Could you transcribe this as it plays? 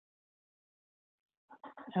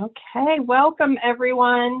Okay, welcome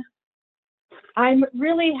everyone. I'm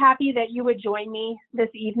really happy that you would join me this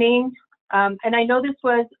evening. And I know this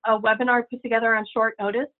was a webinar put together on short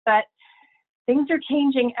notice, but things are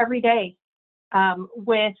changing every day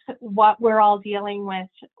with what we're all dealing with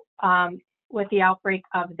the outbreak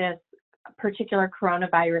of this particular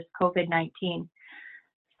coronavirus, COVID-19.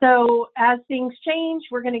 So as things change,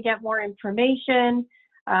 we're going to get more information,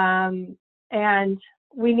 and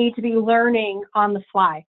we need to be learning on the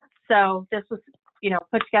fly. So this was,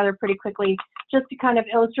 put together pretty quickly just to kind of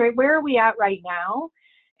illustrate where are we at right now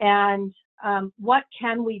and what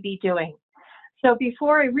can we be doing. So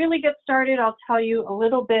before I really get started, I'll tell you a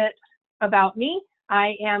little bit about me.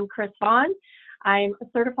 I am Chris Vaughn. I'm a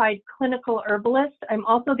certified clinical herbalist. I'm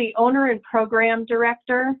also the owner and program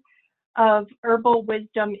director of Herbal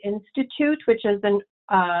Wisdom Institute, which is an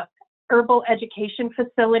herbal education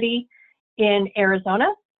facility in Arizona.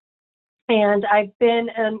 And I've been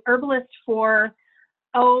an herbalist for,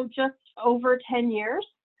 just over 10 years.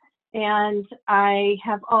 And I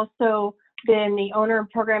have also been the owner and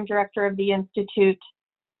program director of the Institute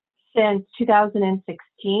since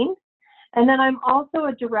 2016. And then I'm also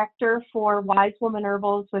a director for Wise Woman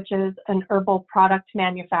Herbals, which is an herbal product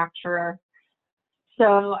manufacturer.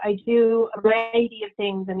 So I do a variety of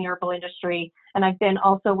things in the herbal industry, and I've been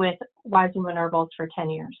also with Wise Woman Herbals for 10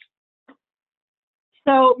 years.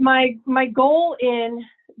 So my goal in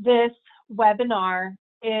this webinar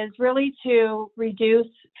is really to reduce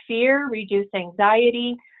fear, reduce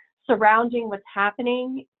anxiety surrounding what's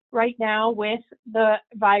happening right now with the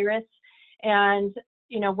virus and,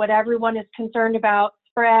 what everyone is concerned about,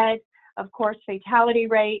 spread, of course, fatality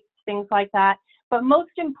rates, things like that. But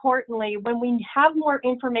most importantly, when we have more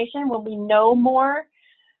information, when we know more,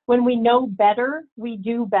 when we know better, we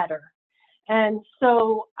do better. And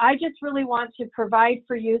so I just really want to provide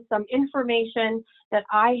for you some information that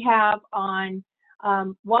I have on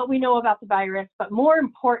what we know about the virus, but more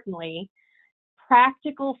importantly,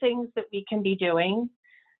 practical things that we can be doing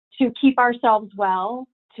to keep ourselves well,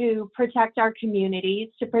 to protect our communities,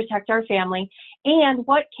 to protect our family, and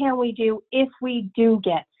what can we do if we do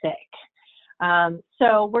get sick.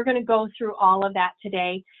 So we're going to go through all of that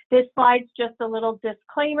today. This slide's just a little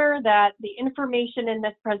disclaimer that the information in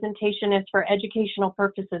this presentation is for educational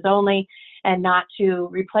purposes only and not to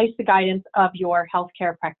replace the guidance of your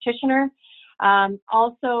healthcare practitioner.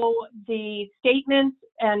 Also, the statements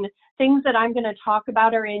and things that I'm going to talk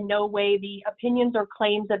about are in no way the opinions or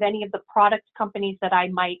claims of any of the product companies that I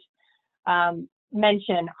might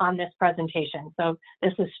mention on this presentation. So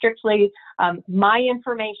this is strictly my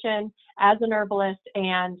information as an herbalist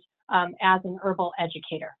and as an herbal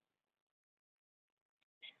educator.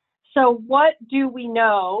 So what do we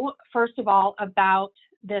know, first of all, about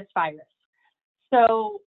this virus?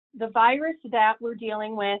 So the virus that we're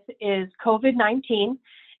dealing with is COVID-19,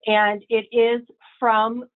 and the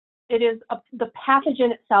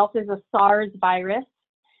pathogen itself is a SARS virus,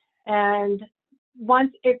 and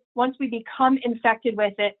once we become infected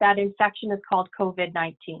with it, that infection is called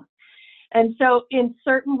COVID-19. And so in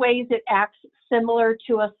certain ways it acts similar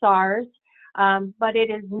to a SARS, but it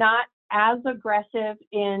is not as aggressive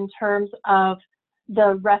in terms of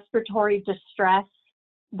the respiratory distress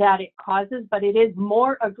that it causes, but it is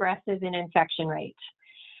more aggressive in infection rate.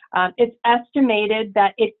 It's estimated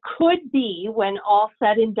that it could be, when all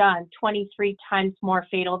said and done, 23 times more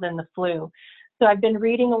fatal than the flu. So I've been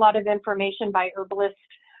reading a lot of information by herbalist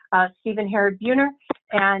Stephen Herod-Buhner,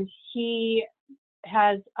 and he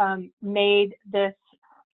has made this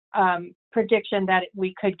prediction that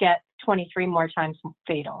we could get 23 more times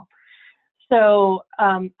fatal. So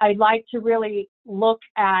I'd like to really look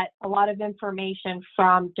at a lot of information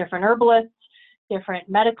from different herbalists, different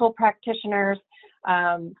medical practitioners.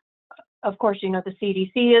 Of course, the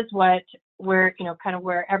CDC is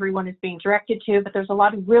where everyone is being directed to, but there's a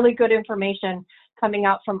lot of really good information coming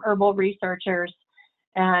out from herbal researchers.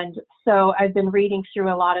 And so I've been reading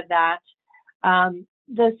through a lot of that.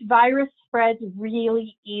 This virus spreads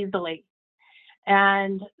really easily.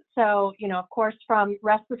 And so, of course, from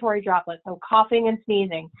respiratory droplets, so coughing and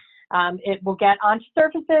sneezing, it will get onto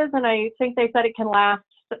surfaces, and I think they said it can last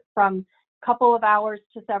from a couple of hours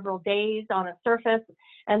to several days on a surface.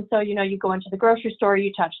 And so, you go into the grocery store,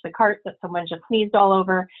 you touch the cart that someone just sneezed all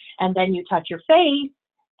over, and then you touch your face,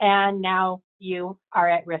 and now you are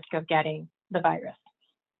at risk of getting the virus.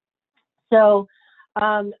 So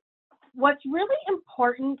what's really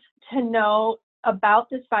important to know about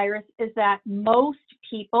this virus is that most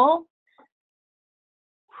people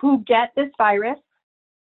who get this virus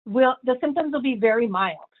the symptoms will be very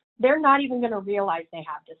mild. They're not even going to realize they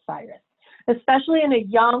have this virus. especially in a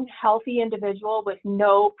young, healthy individual with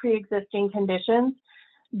no pre-existing conditions.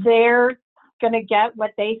 They're going to get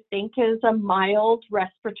what they think is a mild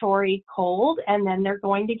respiratory cold, and then they're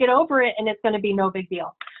going to get over it, and it's going to be no big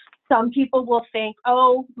deal. Some people will think,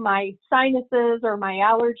 oh, my sinuses or my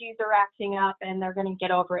allergies are acting up, and they're going to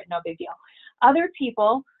get over it, no big deal. Other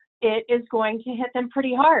people, it is going to hit them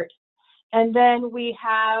pretty hard. And then we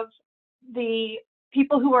have the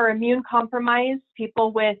people who are immune compromised,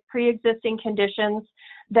 people with pre-existing conditions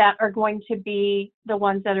that are going to be the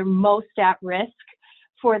ones that are most at risk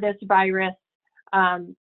for this virus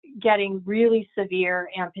getting really severe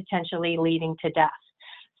and potentially leading to death.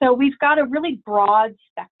 So we've got a really broad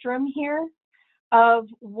spectrum here of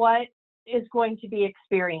what is going to be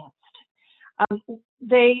experienced.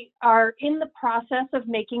 They are in the process of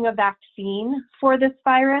making a vaccine for this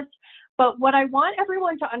virus, but what I want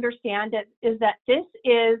everyone to understand is that this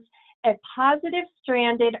is a positive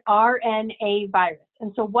stranded RNA virus.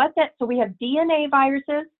 And so so we have DNA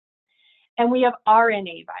viruses and we have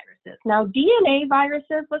RNA viruses. Now DNA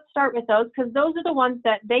viruses, let's start with those because those are the ones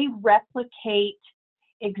that they replicate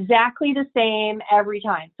exactly the same every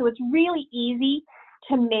time. So it's really easy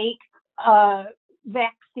to make a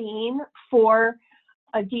vaccine for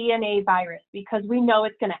a DNA virus because we know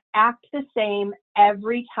it's going to act the same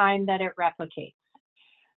every time that it replicates.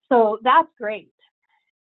 So that's great.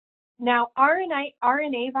 Now,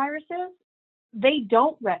 RNA viruses, they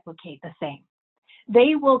don't replicate the same.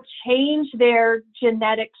 They will change their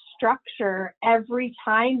genetic structure every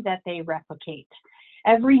time that they replicate.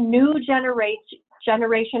 Every new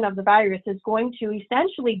generation of the virus is going to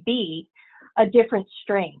essentially be a different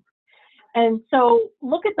strain. And so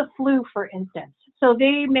look at the flu, for instance. So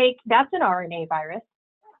that's an RNA virus.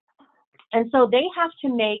 And so they have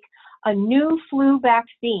to make a new flu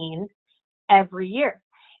vaccine every year.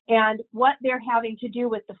 And what they're having to do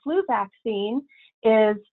with the flu vaccine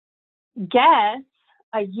is guess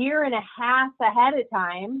a year and a half ahead of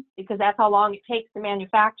time, because that's how long it takes to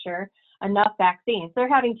manufacture enough vaccines. They're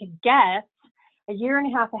having to guess a year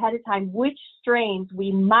and a half ahead of time which strains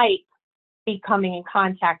we might be coming in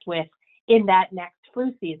contact with in that next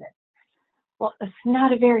flu season. Well, it's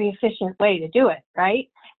not a very efficient way to do it, right?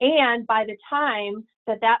 And by the time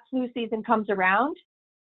that flu season comes around,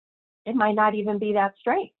 it might not even be that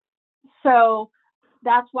strain. So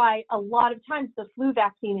that's why a lot of times the flu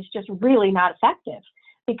vaccine is just really not effective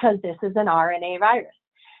because this is an RNA virus.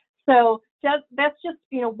 So that's just,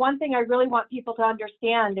 one thing I really want people to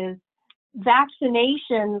understand is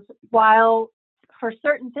vaccinations, while for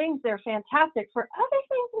certain things they're fantastic, for other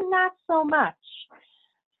things not so much.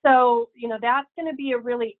 So, that's going to be a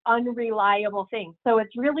really unreliable thing. So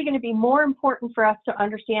it's really going to be more important for us to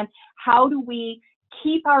understand, how do we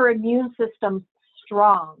keep our immune system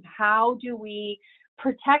strong? How do we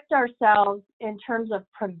protect ourselves in terms of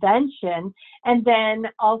prevention? And then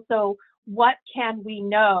also, what can we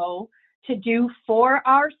know to do for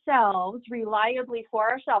ourselves, reliably for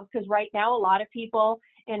ourselves? Because right now, a lot of people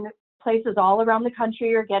in places all around the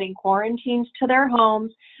country are getting quarantines to their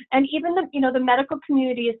homes. And even the medical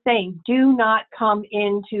community is saying, do not come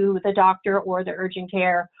into the doctor or the urgent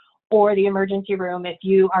care or the emergency room if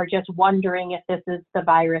you are just wondering if this is the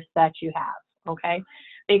virus that you have, okay?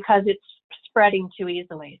 Because it's spreading too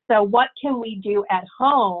easily. So what can we do at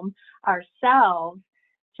home ourselves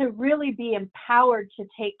to really be empowered to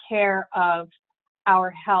take care of our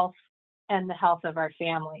health and the health of our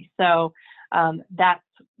family? So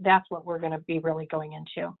that's what we're going to be really going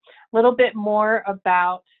into. A little bit more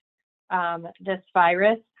about this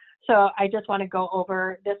virus. So I just want to go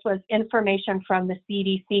over, this was information from the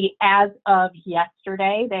CDC as of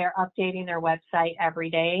yesterday. They are updating their website every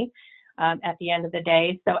day at the end of the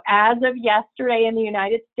day. So as of yesterday in the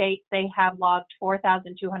United States, they have logged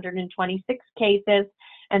 4,226 cases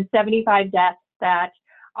and 75 deaths that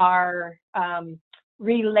are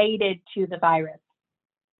related to the virus.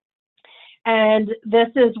 And this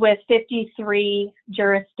is with 53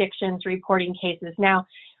 jurisdictions reporting cases. Now,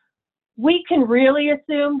 we can really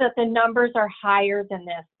assume that the numbers are higher than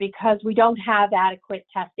this because we don't have adequate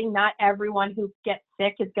testing. Not everyone who gets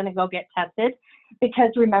sick is going to go get tested, because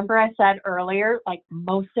remember I said earlier, like,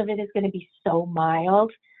 most of it is going to be so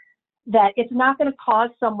mild that it's not going to cause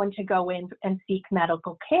someone to go in and seek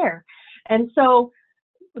medical care. And so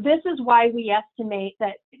this is why we estimate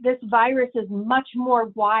that this virus is much more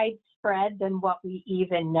widespread than what we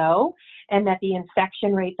even know, and that the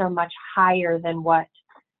infection rates are much higher than what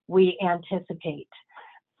we anticipate.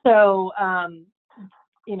 So,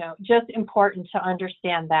 just important to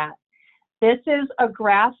understand that. This is a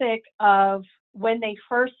graphic of when they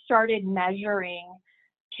first started measuring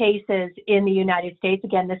cases in the United States.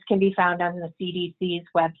 Again, this can be found on the CDC's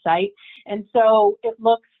website. And so it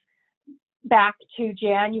looks back to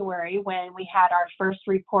January when we had our first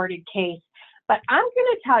reported case. But I'm going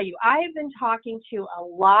to tell you, I have been talking to a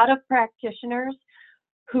lot of practitioners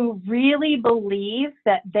who really believe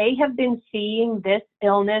that they have been seeing this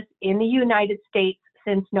illness in the United States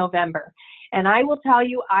since November. And I will tell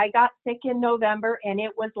you, I got sick in November and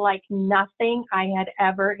it was like nothing I had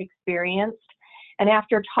ever experienced. And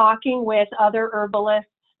after talking with other herbalists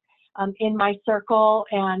in my circle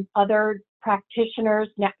and other practitioners,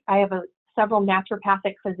 I have several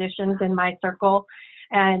naturopathic physicians in my circle,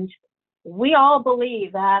 and we all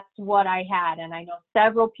believe that's what I had. And I know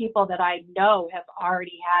several people that I know have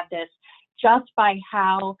already had this just by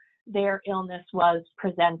how their illness was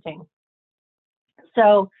presenting.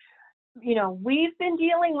 So, you know, we've been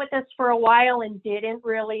dealing with this for a while and didn't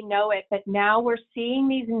really know it, but now we're seeing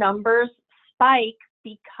these numbers spike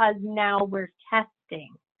because now we're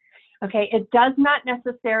testing. Okay, it does not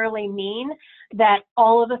necessarily mean that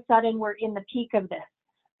all of a sudden we're in the peak of this.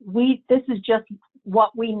 This is just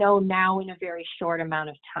what we know now in a very short amount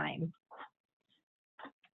of time.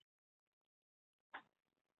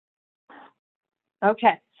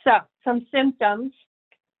 Okay, so some symptoms.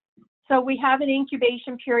 So we have an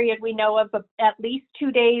incubation period we know of at least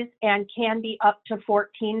 2 days and can be up to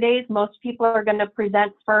 14 days. Most people are going to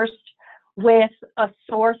present first with a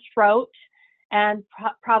sore throat and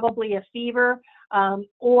probably a fever,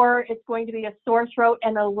 or it's going to be a sore throat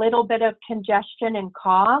and a little bit of congestion and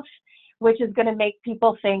cough, which is going to make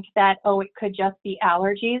people think that, oh, it could just be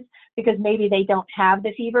allergies because maybe they don't have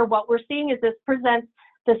the fever. What we're seeing is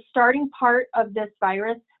the starting part of this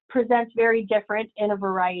virus presents very different in a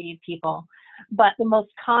variety of people. But the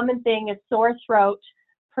most common thing is sore throat,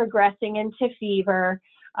 progressing into fever,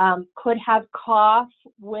 could have cough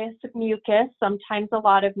with mucus, sometimes a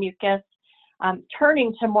lot of mucus,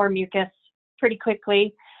 turning to more mucus pretty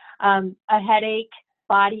quickly, a headache,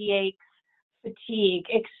 body aches, fatigue,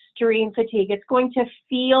 extreme fatigue. It's going to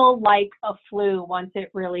feel like a flu once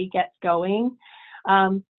it really gets going.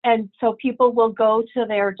 And so people will go to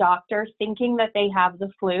their doctor thinking that they have the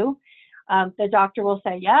flu. The doctor will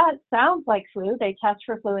say, yeah, it sounds like flu. They test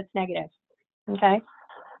for flu, it's negative. Okay.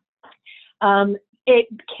 It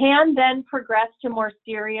can then progress to more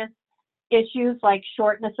serious issues like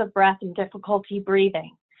shortness of breath and difficulty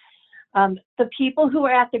breathing. The people who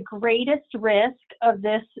are at the greatest risk of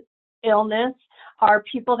this illness are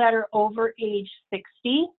people that are over age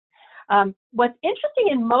 60. What's interesting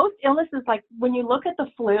in most illnesses, like when you look at the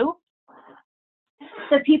flu,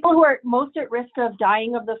 the people who are most at risk of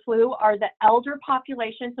dying of the flu are the elder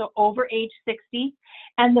population, so over age 60,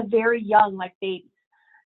 and the very young, like babies.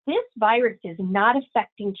 This virus is not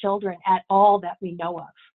affecting children at all that we know of.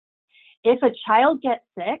 If a child gets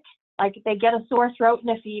sick, like they get a sore throat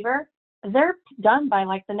and a fever, they're done by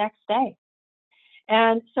like the next day.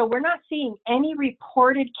 And so we're not seeing any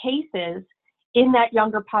reported cases in that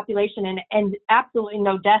younger population, and absolutely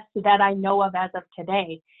no deaths that I know of as of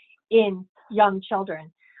today in young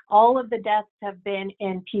children. All of the deaths have been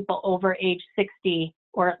in people over age 60,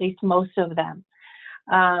 or at least most of them.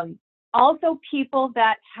 Also, people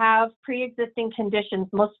that have pre-existing conditions,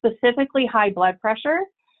 most specifically high blood pressure,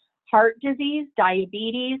 heart disease,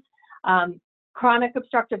 diabetes, chronic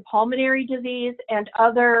obstructive pulmonary disease, and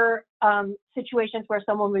other situations where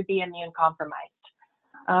someone would be immune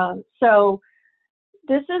compromised. So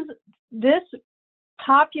this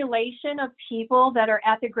population of people that are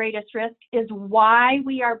at the greatest risk is why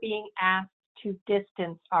we are being asked to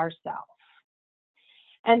distance ourselves.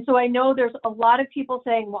 And so I know there's a lot of people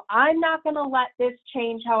saying, well, I'm not going to let this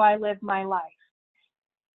change how I live my life.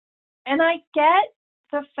 And I get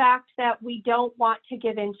the fact that we don't want to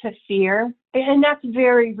give in to fear, and that's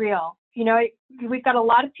very real. You know, we've got a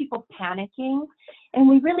lot of people panicking, and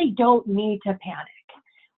we really don't need to panic.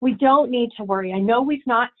 We don't need to worry. I know we've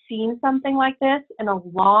not seen something like this in a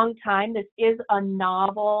long time. This is a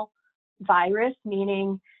novel virus,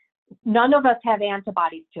 meaning none of us have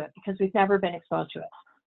antibodies to it because we've never been exposed to it.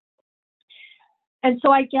 And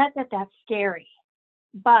so I get that that's scary,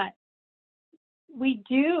 but we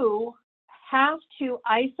do have to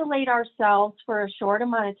isolate ourselves for a short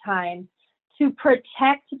amount of time to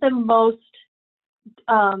protect the most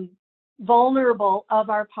vulnerable of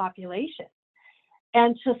our population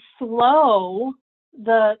and to slow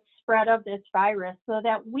the spread of this virus so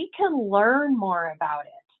that we can learn more about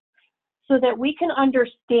it, so that we can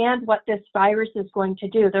understand what this virus is going to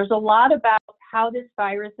do. There's a lot about how this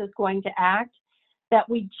virus is going to act that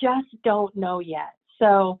we just don't know yet.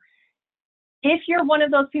 So if you're one of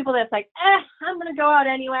those people that's like, I'm going to go out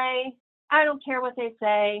anyway, I don't care what they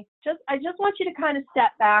say. I just want you to kind of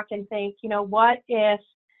step back and think, what if,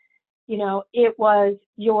 it was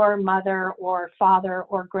your mother or father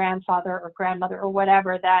or grandfather or grandmother or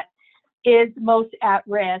whatever that is most at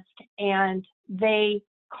risk, and they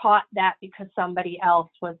caught that because somebody else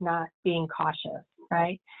was not being cautious,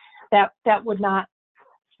 right? That would not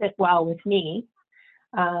fit well with me.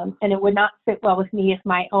 And it would not fit well with me if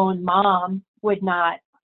my own mom would not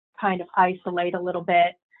kind of isolate a little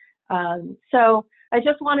bit. So I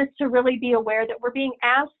just want us to really be aware that we're being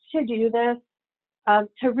asked to do this,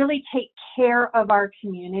 to really take care of our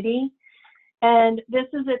community. And this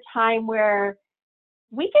is a time where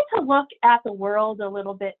we get to look at the world a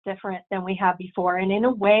little bit different than we have before. And in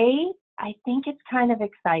a way, I think it's kind of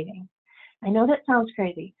exciting. I know that sounds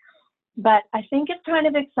crazy, but I think it's kind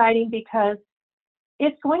of exciting because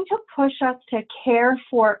it's going to push us to care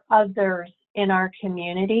for others in our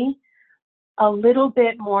community a little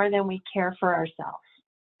bit more than we care for ourselves.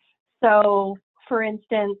 So, for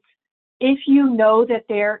instance, if you know that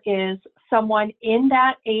there is someone in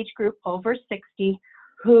that age group over 60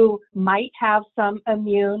 who might have some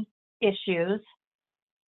immune issues,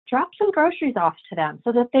 drop some groceries off to them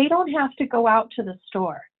so that they don't have to go out to the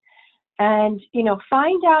store. And,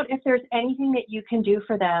 find out if there's anything that you can do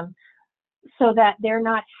for them so that they're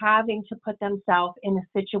not having to put themselves in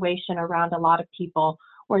a situation around a lot of people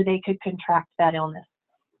where they could contract that illness.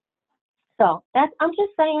 So I'm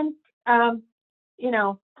just saying,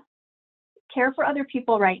 care for other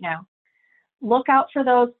people right now. Look out for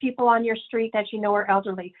those people on your street that you know are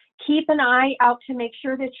elderly. Keep an eye out to make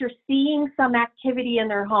sure that you're seeing some activity in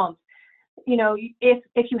their homes. If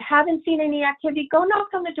you haven't seen any activity, go knock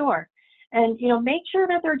on the door and, make sure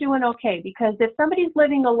that they're doing okay. Because if somebody's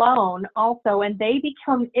living alone also and they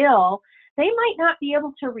become ill, they might not be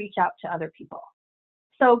able to reach out to other people.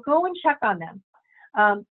 So go and check on them.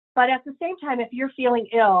 But at the same time, if you're feeling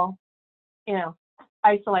ill,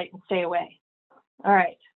 isolate and stay away. All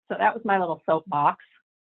right. So that was my little soapbox.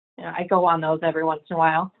 I go on those every once in a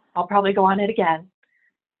while. I'll probably go on it again.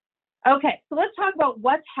 Okay. So let's talk about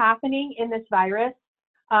what's happening in this virus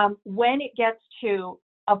when it gets to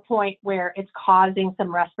a point where it's causing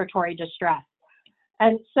some respiratory distress.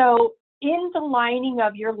 And so in the lining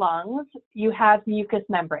of your lungs, you have mucous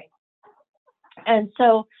membrane. And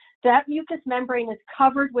so that mucous membrane is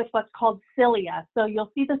covered with what's called cilia. So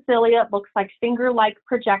you'll see the cilia, it looks like finger-like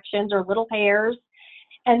projections or little hairs.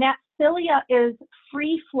 And that cilia is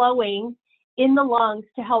free flowing in the lungs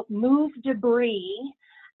to help move debris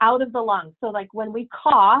out of the lungs. So like when we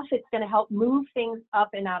cough, it's going to help move things up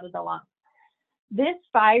and out of the lungs. This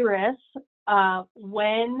virus,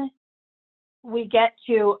 when we get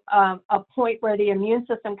to a point where the immune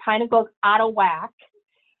system kind of goes out of whack,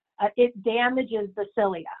 it damages the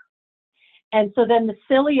cilia. And so then the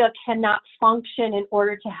cilia cannot function in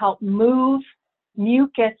order to help move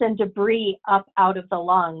mucus and debris up out of the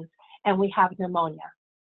lungs, and we have pneumonia.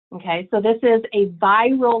 Okay, so this is a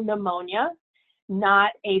viral pneumonia,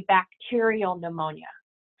 not a bacterial pneumonia.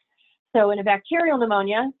 So in a bacterial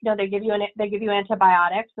pneumonia, they give you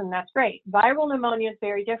antibiotics, and that's great. Viral pneumonia is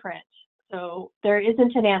very different. So there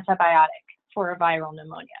isn't an antibiotic for a viral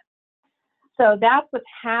pneumonia. So that's what's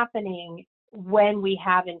happening when we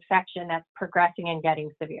have infection that's progressing and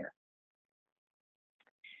getting severe.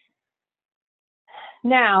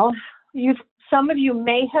 Now, some of you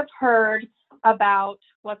may have heard about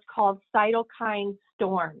what's called cytokine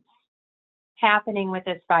storms happening with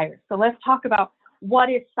this virus. So let's talk about what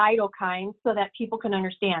is cytokine so that people can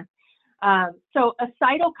understand. So a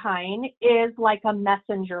cytokine is like a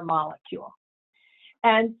messenger molecule.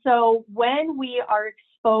 And so when we are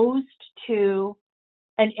exposed to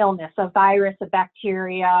an illness, a virus, a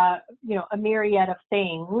bacteria, a myriad of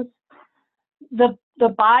things, the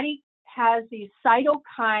body has these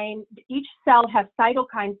cytokines. Each cell has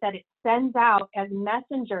cytokines that it sends out as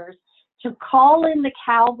messengers to call in the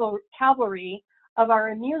cavalry of our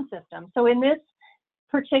immune system. So in this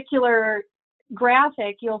particular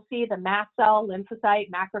graphic, you'll see the mast cell, lymphocyte,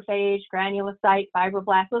 macrophage, granulocyte,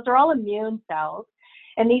 fibroblast. Those are all immune cells.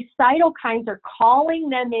 And these cytokines are calling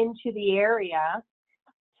them into the area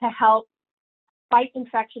to help fight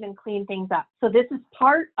infection and clean things up. So this is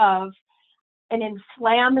part of an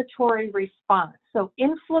inflammatory response. So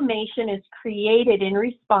inflammation is created in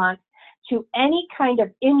response to any kind of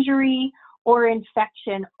injury or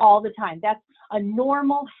infection all the time. That's a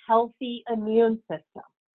normal, healthy immune system,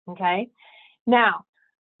 okay? Now,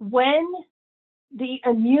 when the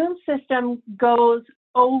immune system goes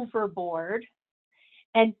overboard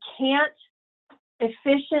and can't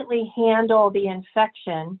efficiently handle the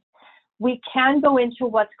infection, we can go into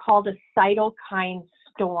what's called a cytokine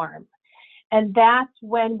storm. And that's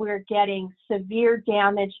when we're getting severe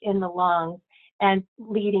damage in the lungs and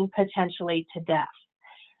leading potentially to death.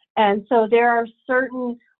 And so there are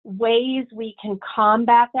certain ways we can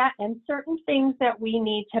combat that and certain things that we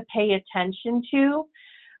need to pay attention to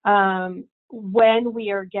when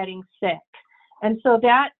we are getting sick. And so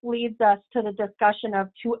that leads us to the discussion of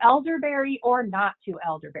to elderberry or not to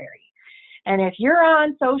elderberry. And if you're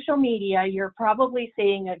on social media, you're probably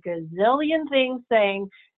seeing a gazillion things saying,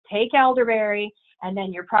 take elderberry, and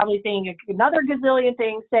then you're probably seeing another gazillion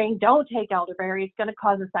things saying, don't take elderberry, it's going to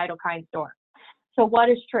cause a cytokine storm. So what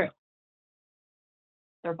is true?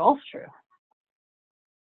 They're both true.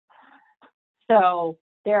 So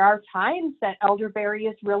there are times that elderberry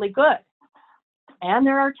is really good, and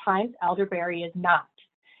there are times elderberry is not.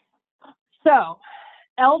 So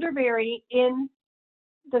elderberry, in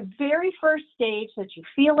the very first stage that you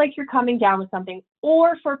feel like you're coming down with something,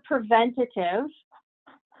 or for preventative,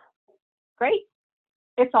 great.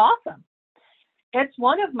 It's awesome. It's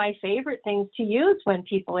one of my favorite things to use when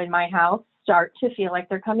people in my house start to feel like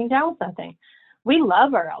they're coming down with something. We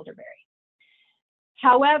love our elderberry.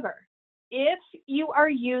 However, if you are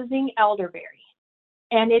using elderberry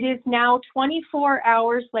and it is now 24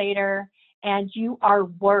 hours later and you are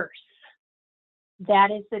worse, that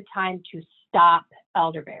is the time to stop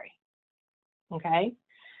elderberry. Okay?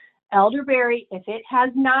 Elderberry, if it has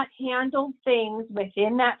not handled things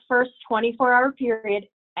within that first 24-hour period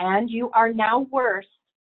and you are now worse,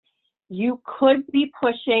 you could be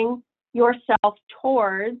pushing yourself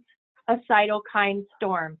towards a cytokine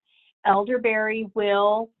storm. Elderberry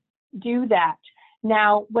will do that.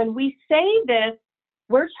 Now, when we say this,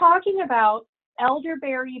 we're talking about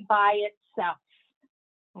elderberry by itself,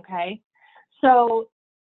 okay? So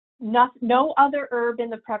no other herb in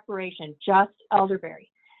the preparation, just elderberry.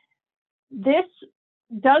 This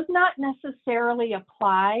does not necessarily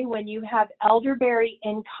apply when you have elderberry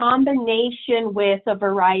in combination with a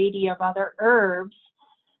variety of other herbs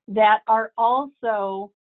that are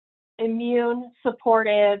also immune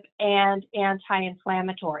supportive and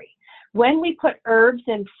anti-inflammatory. When we put herbs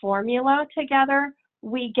in formula together,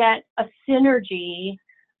 we get a synergy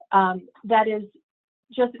that is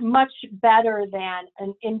just much better than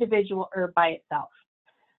an individual herb by itself.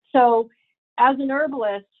 So as an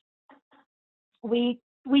herbalist, we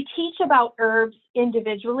teach about herbs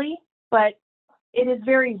individually, but it is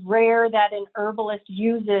very rare that an herbalist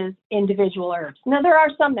uses individual herbs. Now, there are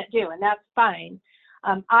some that do, and that's fine.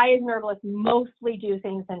 I, as an herbalist, mostly do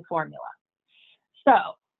things in formula. So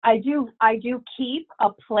I do keep a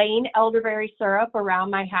plain elderberry syrup around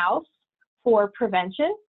my house for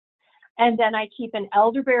prevention. And then I keep an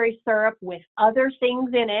elderberry syrup with other things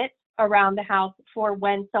in it around the house for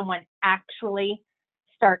when someone actually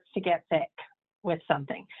starts to get sick with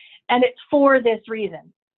something. And it's for this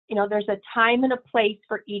reason. You know, there's a time and a place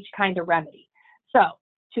for each kind of remedy. So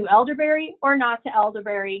to elderberry or not to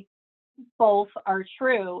elderberry, both are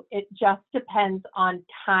true. It just depends on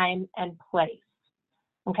time and place.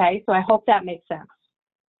 Okay, so I hope that makes sense.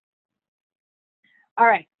 All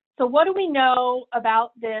right, so what do we know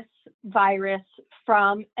about this virus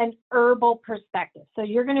from an herbal perspective? So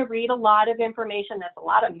you're going to read a lot of information. That's a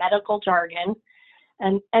lot of medical jargon.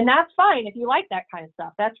 And that's fine if you like that kind of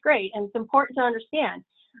stuff. That's great, and it's important to understand.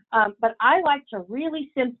 But I like to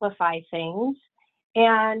really simplify things,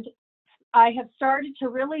 and I have started to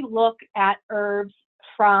really look at herbs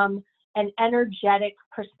from an energetic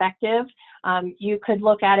perspective. You could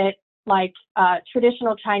look at it like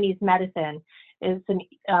traditional Chinese medicine is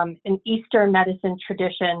an Eastern medicine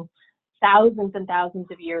tradition, thousands and thousands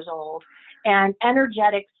of years old. And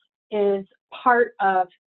energetics is part of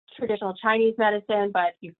traditional Chinese medicine,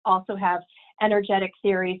 but you also have energetic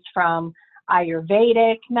theories from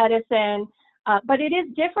Ayurvedic medicine. But it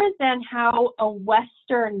is different than how a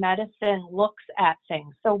Western medicine looks at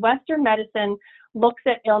things. So Western medicine looks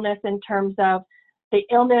at illness in terms of the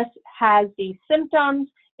illness has these symptoms,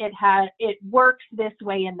 it works this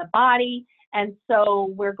way in the body, and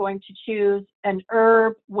so we're going to choose an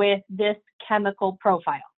herb with this chemical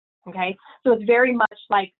profile, okay? So it's very much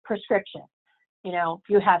like prescription. You know,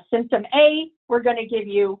 you have symptom A, we're going to give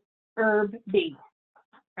you herb B,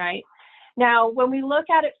 right? Now, when we look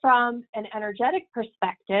at it from an energetic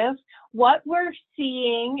perspective, what we're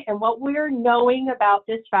seeing and what we're knowing about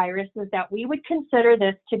this virus is that we would consider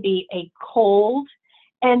this to be a cold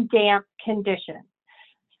and damp condition.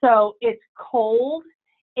 So it's cold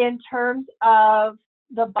in terms of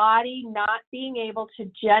the body not being able to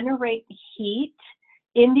generate heat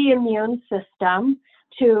in the immune system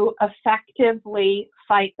to effectively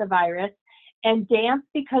fight the virus, and damp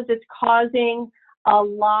because it's causing a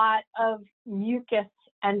lot of mucus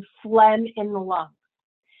and phlegm in the lungs.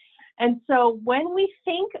 And so when we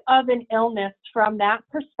think of an illness from that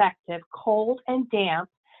perspective, cold and damp,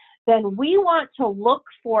 then we want to look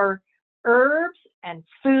for herbs and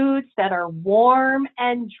foods that are warm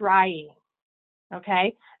and drying,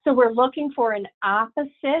 okay? So we're looking for an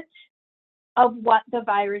opposite of what the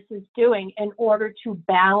virus is doing in order to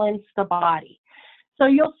balance the body. So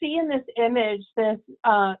you'll see in this image,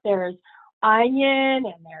 there's onion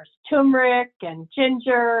and there's turmeric and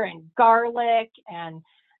ginger and garlic and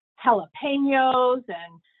jalapenos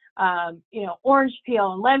and orange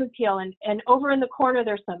peel and lemon peel, and over in the corner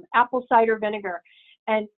there's some apple cider vinegar.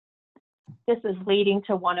 And this is leading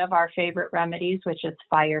to one of our favorite remedies, which is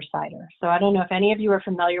fire cider. So I don't know if any of you are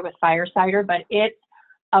familiar with fire cider, but it's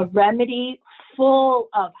a remedy full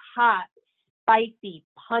of hot, spicy,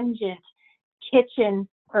 pungent kitchen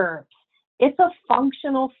herbs. It's a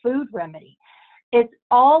functional food remedy. It's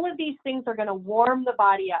all of these things are going to warm the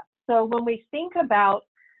body up. So when we think about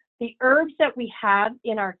the herbs that we have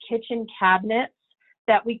in our kitchen cabinets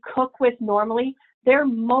that we cook with normally, they're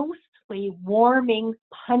mostly warming,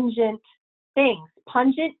 pungent things.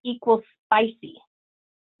 Pungent equals spicy,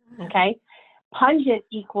 okay? Pungent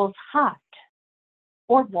equals hot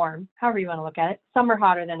or warm, however you want to look at it. Some are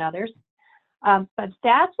hotter than others. But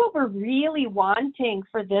that's what we're really wanting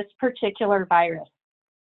for this particular virus.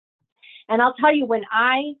 And I'll tell you, when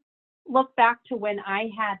I look back to when I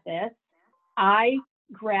had this, I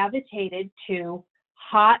gravitated to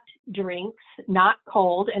hot drinks, not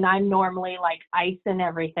cold. And I'm normally like ice and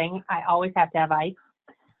everything. I always have to have ice.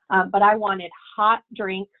 But I wanted hot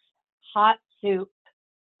drinks, hot soup,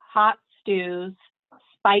 hot stews,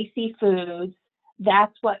 spicy foods.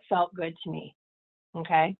 That's what felt good to me,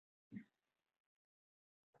 okay?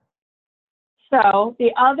 So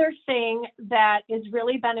the other thing that is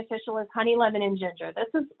really beneficial is honey, lemon, and ginger.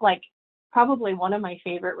 This is like probably one of my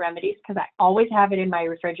favorite remedies because I always have it in my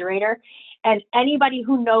refrigerator. And anybody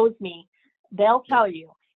who knows me, they'll tell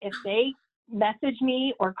you, if they message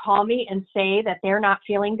me or call me and say that they're not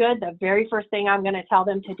feeling good, the very first thing I'm going to tell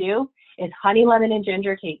them to do is honey, lemon, and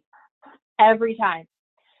ginger tea every time.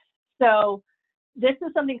 So this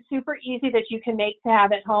is something super easy that you can make to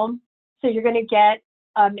have at home. So you're going to get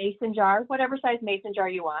a mason jar, whatever size mason jar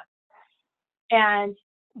you want, and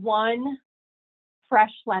one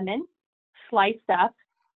fresh lemon sliced up,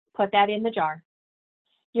 put that in the jar.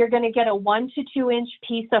 You're going to get a 1 to 2 inch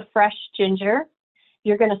piece of fresh ginger.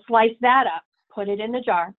 You're going to slice that up, put it in the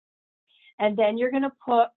jar, and then you're going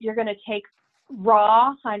to take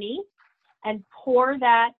raw honey and pour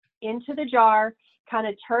that into the jar, kind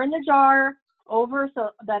of turn the jar over so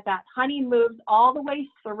that that honey moves all the way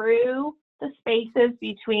through the spaces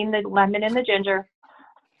between the lemon and the ginger.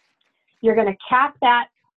 You're going to cap that,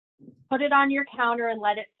 put it on your counter and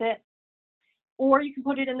let it sit, or you can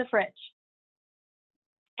put it in the fridge.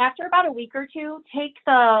 After about a week or two, take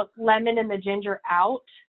the lemon and the ginger out,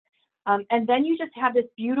 and then you just have this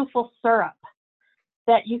beautiful syrup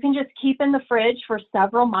that you can just keep in the fridge for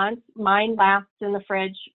several months. Mine lasts in the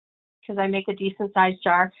fridge because I make a decent sized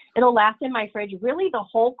jar. It'll last in my fridge really the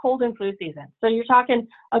whole cold and flu season. So you're talking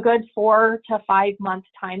a good 4 to 5 month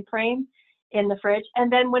time frame in the fridge.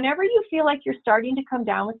 And then whenever you feel like you're starting to come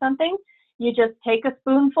down with something, you just take a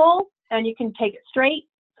spoonful and you can take it straight.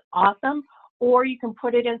 It's awesome. Or you can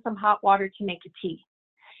put it in some hot water to make a tea.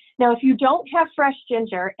 Now, if you don't have fresh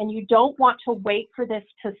ginger and you don't want to wait for this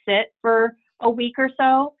to sit for a week or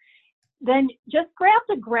so, then just grab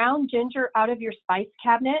the ground ginger out of your spice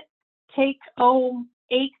cabinet. Take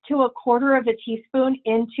 1/8 to 1/4 of a teaspoon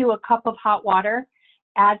into a cup of hot water,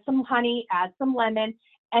 add some honey, add some lemon,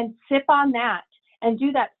 and sip on that. And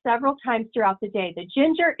do that several times throughout the day. The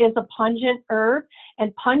ginger is a pungent herb,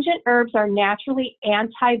 and pungent herbs are naturally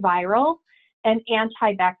antiviral and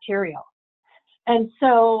antibacterial. And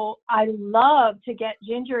so I love to get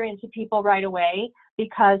ginger into people right away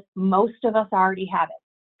because most of us already have it,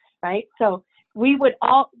 right? So we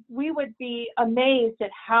would be amazed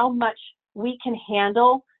at how much we can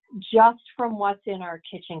handle just from what's in our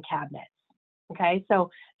kitchen cabinet. Okay, so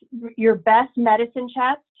your best medicine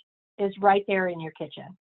chest is right there in your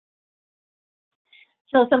kitchen.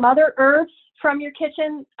 So some other herbs from your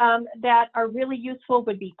kitchen that are really useful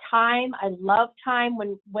would be thyme. I love thyme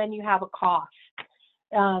when you have a cough.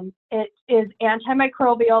 It is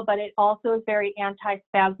antimicrobial, but it also is very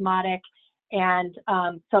antispasmodic. And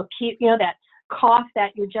so keep, that cough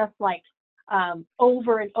that you're just like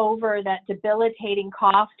over and over, that debilitating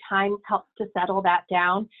cough, thyme helps to settle that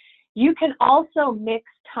down. You can also mix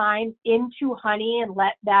thyme into honey and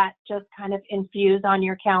let that just kind of infuse on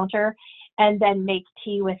your counter and then make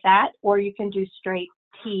tea with that, or you can do straight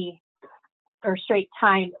tea or straight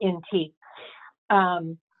thyme in tea.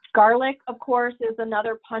 Garlic, of course, is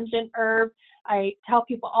another pungent herb. I tell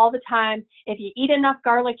people all the time, if you eat enough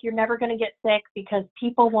garlic, you're never going to get sick because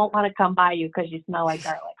people won't want to come by you because you smell like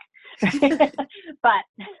garlic. But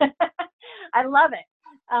I love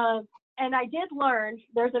it. And I did learn,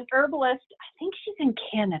 there's an herbalist, I think she's in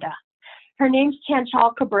Canada. Her name's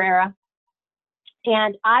Chantal Cabrera.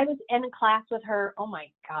 And I was in a class with her, oh my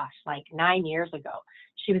gosh, like 9 years ago.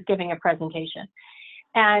 She was giving a presentation.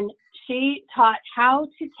 And she taught how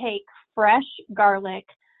to take fresh garlic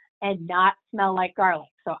and not smell like garlic.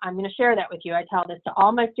 So I'm going to share that with you. I tell this to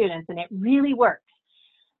all my students, and it really works.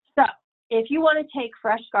 So if you want to take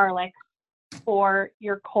fresh garlic for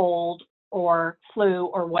your cold or flu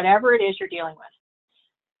or whatever it is you're dealing with,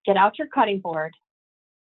 get out your cutting board,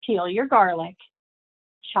 peel your garlic,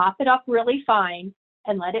 chop it up really fine,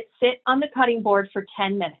 and let it sit on the cutting board for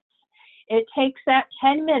 10 minutes. It takes that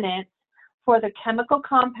 10 minutes for the chemical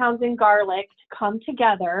compounds in garlic to come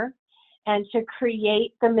together and to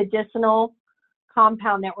create the medicinal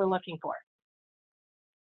compound that we're looking for.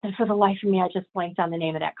 And for the life of me, I just blanked on the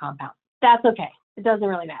name of that compound. That's okay. It doesn't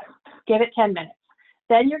really matter. Give it 10 minutes.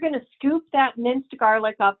 Then you're going to scoop that minced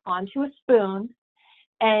garlic up onto a spoon,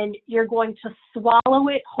 and you're going to swallow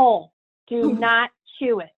it whole. Do not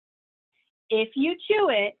chew it. If you chew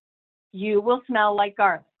it, you will smell like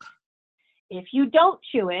garlic. If you don't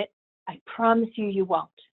chew it, I promise you, you won't.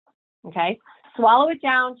 Okay? Swallow it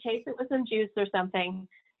down, chase it with some juice or something.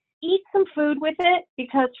 Eat some food with it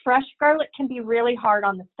because fresh garlic can be really hard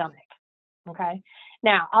on the stomach. Okay?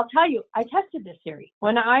 Now, I'll tell you, I tested this theory.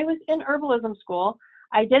 When I was in herbalism school,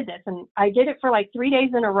 I did this, and I did it for like 3 days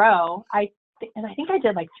in a row. I think I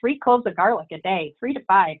did like 3 cloves of garlic a day, 3 to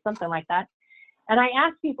 5, something like that. And I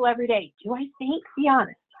asked people every day, do I stink? Be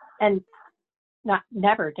honest. And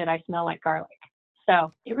never did I smell like garlic.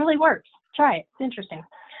 So it really works. Try it. It's interesting.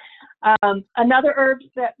 Another herb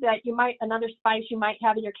another spice you might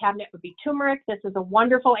have in your cabinet would be turmeric. This is a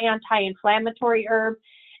wonderful anti-inflammatory herb.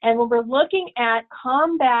 And when we're looking at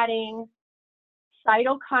combating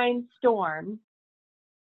cytokine storm,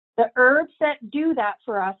 the herbs that do that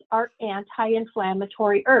for us are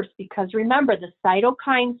anti-inflammatory herbs, because remember, the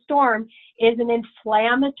cytokine storm is an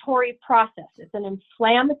inflammatory process. It's an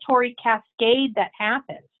inflammatory cascade that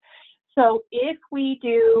happens. So if we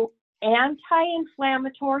do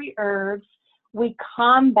anti-inflammatory herbs, we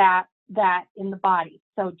combat that in the body.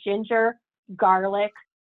 So ginger, garlic,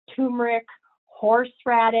 turmeric,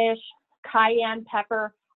 horseradish, cayenne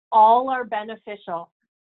pepper, all are beneficial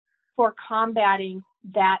for combating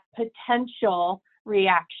that potential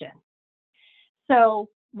reaction. So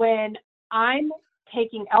when I'm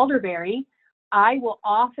taking elderberry, I will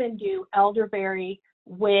often do elderberry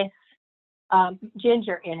with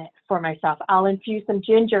ginger in it for myself. I'll infuse some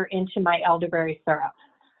ginger into my elderberry syrup.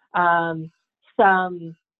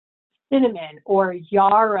 Some cinnamon or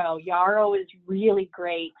yarrow. Yarrow is really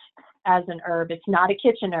great as an herb. It's not a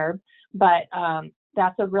kitchen herb, but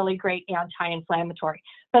that's a really great anti-inflammatory.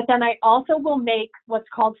 But then I also will make what's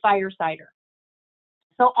called fire cider.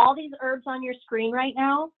 So all these herbs on your screen right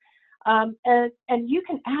now, and you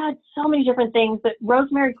can add so many different things. That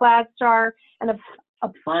Rosemary Gladstar and a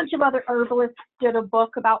bunch of other herbalists did a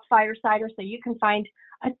book about fire cider, so you can find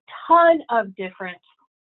a ton of different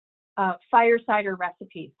fire cider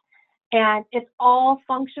recipes. And it's all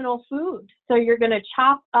functional food. So you're going to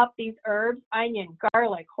chop up these herbs: onion,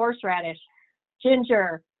 garlic, horseradish,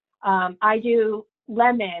 ginger. I do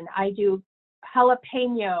lemon. I do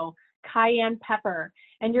jalapeno, cayenne pepper.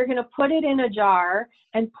 And you're going to put it in a jar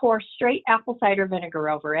and pour straight apple cider vinegar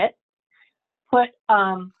over it. Put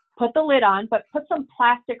the lid on, but put some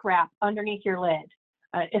plastic wrap underneath your lid,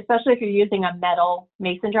 especially if you're using a metal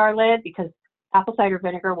mason jar lid, because apple cider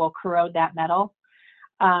vinegar will corrode that metal.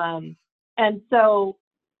 And so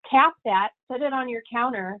cap that, put it on your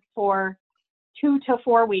counter for 2 to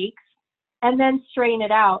 4 weeks, and then strain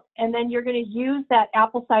it out. And then you're going to use that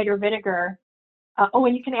apple cider vinegar.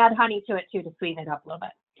 And you can add honey to it too to sweeten it up a little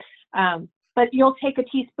bit. But you'll take a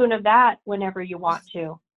teaspoon of that whenever you want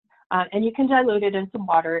to. And you can dilute it in some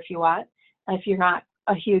water if you want, if you're not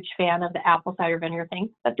a huge fan of the apple cider vinegar thing.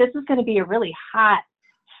 But this is going to be a really hot,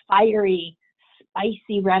 fiery,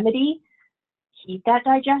 spicy remedy. Keep that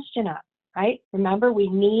digestion up, right? Remember, we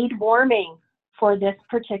need warming for this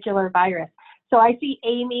particular virus. So I see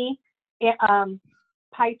Amy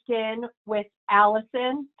piped in with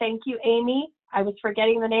Allison. Thank you, Amy. I was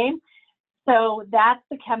forgetting the name. So that's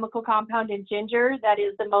the chemical compound in ginger that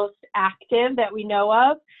is the most active that we know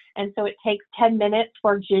of. And so it takes 10 minutes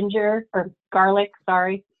for garlic,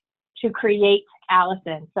 to create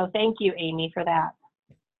allicin. So thank you, Amy, for that.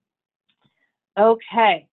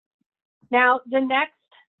 Okay. Now, the next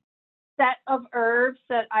set of herbs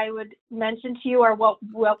that I would mention to you are what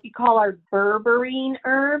we call our berberine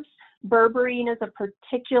herbs. Berberine is a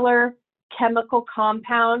particular chemical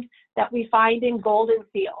compound that we find in golden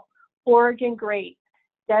seal, Oregon grape,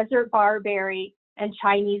 desert barberry, and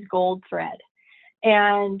Chinese gold thread.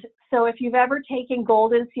 And so if you've ever taken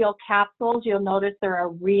golden seal capsules, you'll notice they're a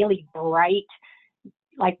really bright,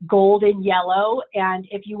 like golden yellow. And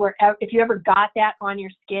if you ever got that on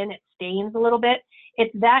your skin, it stains a little bit.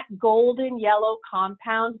 It's that golden yellow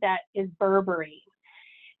compound that is berberine.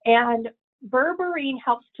 And berberine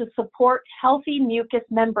helps to support healthy mucous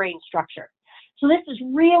membrane structure. So this is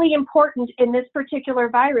really important in this particular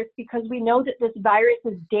virus because we know that this virus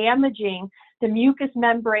is damaging the mucous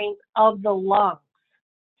membranes of the lungs.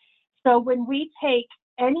 So when we take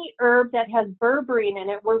any herb that has berberine in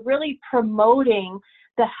it, we're really promoting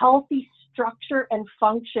the healthy structure and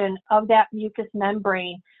function of that mucous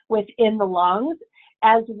membrane within the lungs,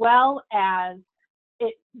 as well as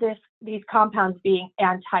these compounds being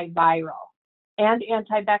antiviral and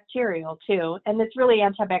antibacterial too. And it's really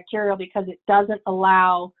antibacterial because it doesn't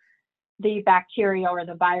allow the bacteria or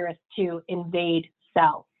the virus to invade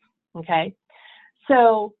cells, okay?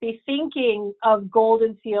 So be thinking of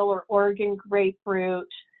golden seal or Oregon grapefruit,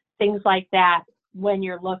 things like that, when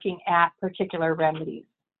you're looking at particular remedies.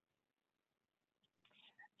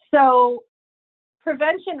 So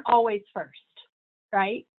prevention always first,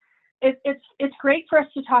 right? It's great for us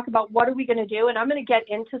to talk about what are we going to do, and I'm going to get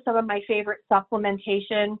into some of my favorite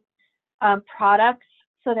supplementation products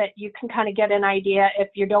so that you can kind of get an idea if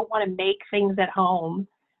you don't want to make things at home,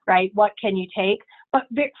 right? What can you take? But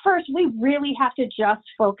first, we really have to just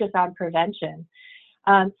focus on prevention.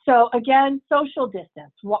 So again, social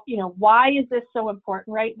distance. Why is this so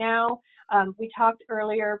important right now? We talked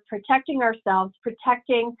earlier, protecting ourselves,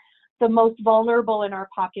 protecting the most vulnerable in our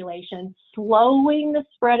population, slowing the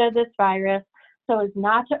spread of this virus so as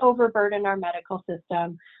not to overburden our medical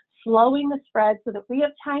system, slowing the spread so that we have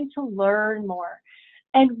time to learn more.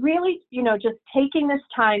 And really, just taking this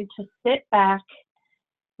time to sit back,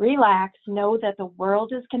 relax, know that the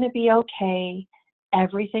world is going to be okay,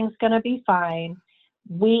 everything's going to be fine.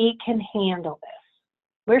 We can handle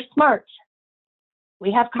this. We're smart.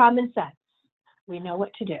 We have common sense. We know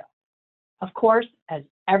what to do. Of course, as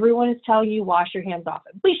everyone is telling you, wash your hands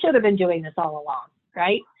often. We should have been doing this all along,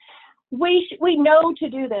 right? We know to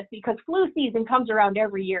do this because flu season comes around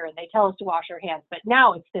every year and they tell us to wash our hands. But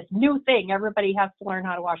now it's this new thing. Everybody has to learn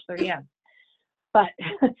how to wash their hands. But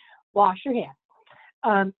wash your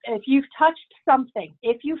hands. If you've touched something,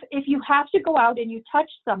 if you have to go out and you touch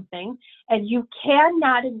something and you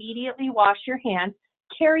cannot immediately wash your hands,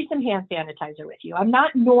 carry some hand sanitizer with you. I'm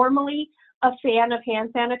not normally a fan of hand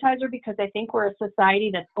sanitizer because I think we're a society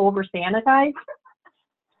that's over sanitized.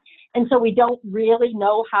 And so we don't really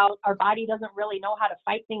know how, our body doesn't really know how to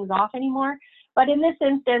fight things off anymore. But in this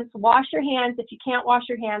instance, wash your hands. If you can't wash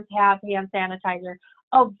your hands, have hand sanitizer.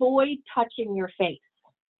 Avoid touching your face,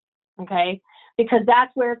 okay? Because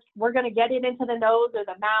that's where we're going to get it into the nose or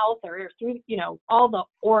the mouth or through, all the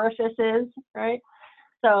orifices, right?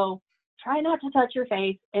 So try not to touch your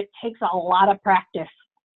face. It takes a lot of practice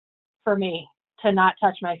for me to not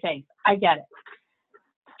touch my face. I get it.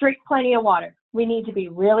 Drink plenty of water. We need to be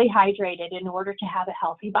really hydrated in order to have a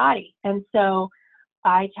healthy body. And so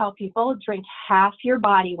I tell people drink half your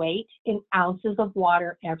body weight in ounces of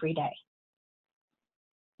water every day.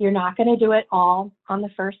 You're not going to do it all on the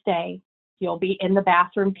first day. You'll be in the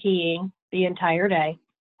bathroom peeing the entire day.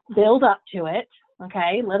 Build up to it,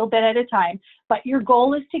 okay, little bit at a time. But your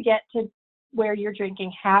goal is to get to where you're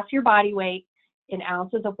drinking half your body weight in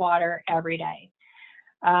ounces of water every day.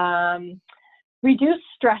 Reduce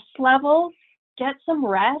stress levels, get some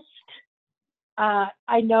rest.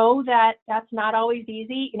 I know that that's not always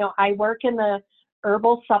easy. I work in the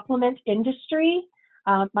herbal supplement industry.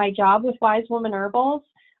 My job with Wise Woman Herbals,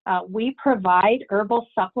 we provide herbal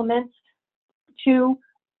supplements to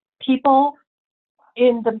people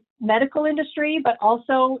in the medical industry, but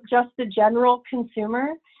also just the general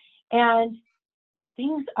consumer. And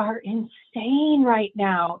things are insane right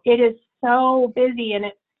now. It is so busy and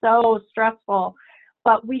it's so stressful,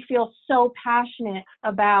 but we feel so passionate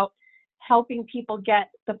about helping people get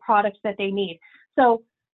the products that they need. So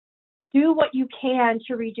do what you can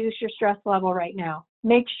to reduce your stress level right now.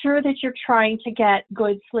 Make sure that you're trying to get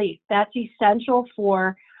good sleep. That's essential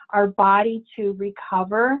for our body to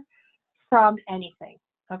recover from anything,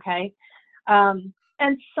 okay?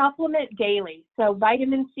 And supplement daily. So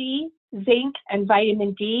vitamin C, zinc, and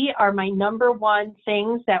vitamin D are my #1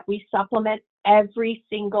 things that we supplement every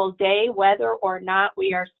single day, whether or not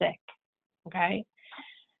we are sick. okay?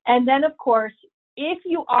 And then, of course, if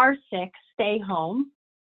you are sick, stay home.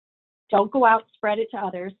 Don't go out, spread it to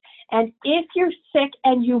others. And if you're sick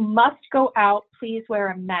and you must go out, please wear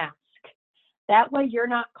a mask. That way you're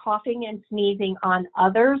not coughing and sneezing on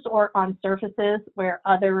others or on surfaces where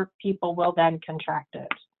other people will then contract it,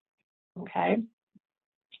 okay?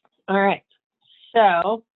 All right,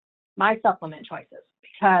 so my supplement choices,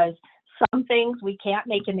 because some things we can't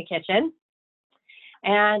make in the kitchen.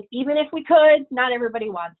 And even if we could, not everybody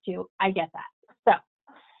wants to. I get that. So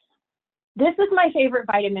this is my favorite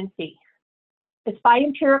vitamin C. It's by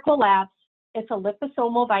Empirical Labs. It's a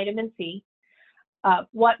liposomal vitamin C.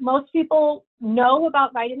 What most people know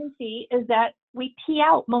about vitamin C is that we pee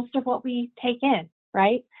out most of what we take in,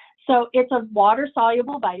 right? So it's a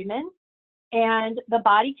water-soluble vitamin, and the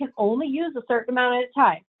body can only use a certain amount at a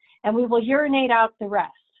time, and we will urinate out the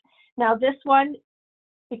rest. Now this one,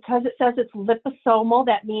 because it says it's liposomal,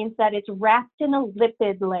 that means that it's wrapped in a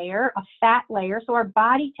lipid layer, a fat layer, so our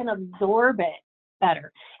body can absorb it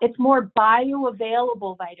better. It's more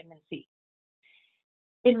bioavailable vitamin C.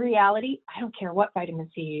 In reality, I don't care what vitamin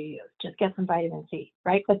C you use, just get some vitamin C,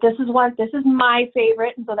 right? But this is my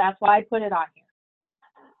favorite, and so that's why I put it on here.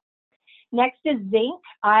 Next is zinc.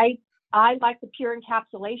 I like the Pure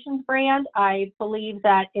Encapsulations brand. I believe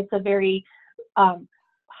that it's a very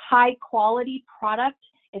high quality product.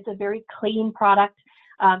 It's a very clean product.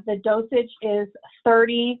 The dosage is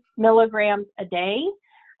 30 milligrams a day,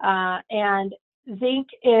 and zinc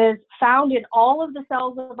is found in all of the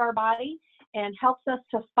cells of our body and helps us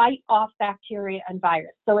to fight off bacteria and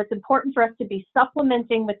virus. So it's important for us to be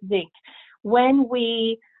supplementing with zinc. When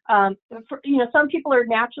we, some people are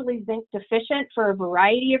naturally zinc deficient for a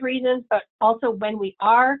variety of reasons, but also when we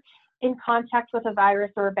are in contact with a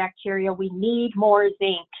virus or a bacteria, we need more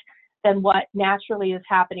zinc than what naturally is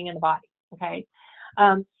happening in the body, okay?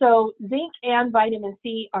 So zinc and vitamin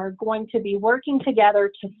C are going to be working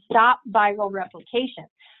together to stop viral replication.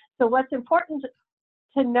 So what's important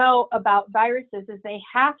to know about viruses is they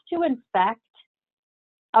have to infect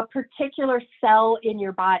a particular cell in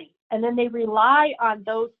your body, and then they rely on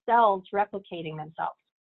those cells replicating themselves.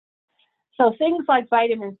 So things like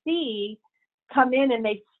vitamin C come in and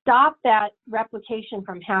they stop that replication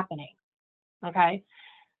from happening, okay?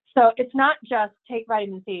 So it's not just take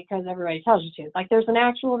vitamin C because everybody tells you to. Like, there's an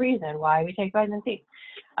actual reason why we take vitamin C.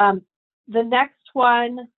 The next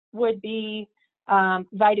one would be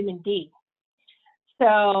vitamin D.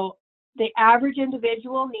 So the average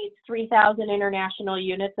individual needs 3,000 international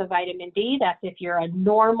units of vitamin D. That's if you're a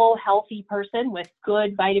normal, healthy person with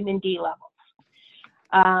good vitamin D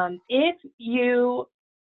levels. If you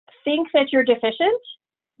think that you're deficient,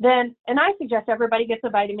 then, and I suggest everybody gets a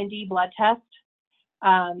vitamin D blood test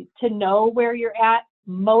to know where you're at.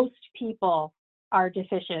 Most people are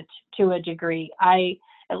deficient to a degree.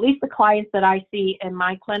 At least the clients that I see in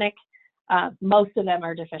my clinic, most of them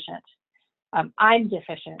are deficient. I'm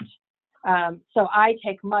deficient. So I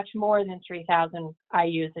take much more than 3,000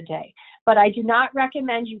 IUs a day. But I do not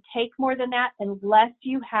recommend you take more than that unless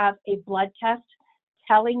you have a blood test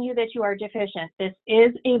telling you that you are deficient. This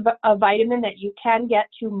is a vitamin that you can get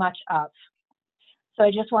too much of. So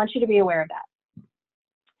I just want you to be aware of that.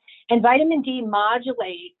 And vitamin D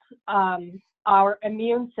modulates our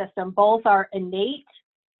immune system, both our innate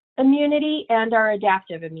immunity and our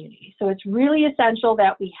adaptive immunity. So it's really essential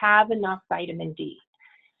that we have enough vitamin D.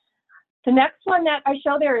 The next one that I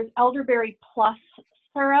show there is elderberry plus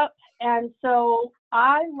syrup. And so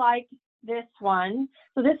I like this one.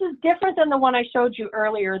 So this is different than the one I showed you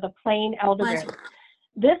earlier, the plain elderberry.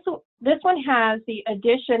 This one has the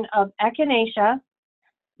addition of echinacea,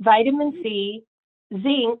 vitamin C,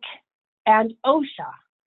 zinc, and OSHA.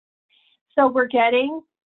 So we're getting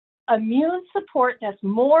immune support that's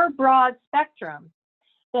more broad spectrum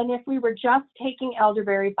than if we were just taking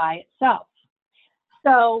elderberry by itself.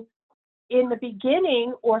 So in the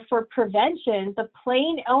beginning or for prevention, the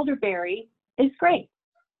plain elderberry is great.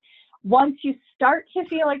 Once you start to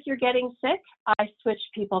feel like you're getting sick, I switch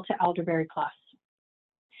people to elderberry plus.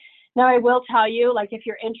 Now I will tell you, like, if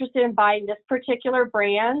you're interested in buying this particular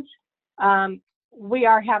brand, we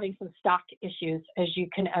are having some stock issues, as you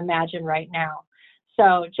can imagine right now.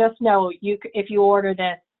 So just know, if you order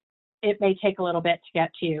this, it may take a little bit to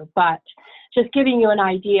get to you, but just giving you an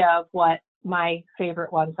idea of what my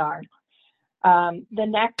favorite ones are. The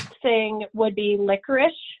next thing would be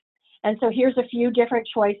licorice. And so here's a few different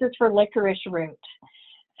choices for licorice root.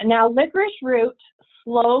 And now licorice root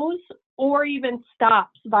slows or even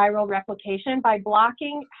stops viral replication by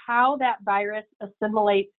blocking how that virus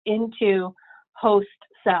assimilates into host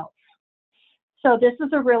cells. So this is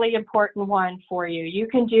a really important one for you. You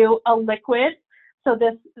can do a liquid. So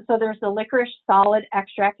there's the licorice solid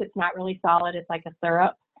extract. It's not really solid. It's like a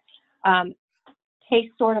syrup.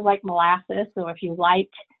 Tastes sort of like molasses. So if you like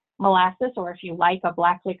molasses or if you like a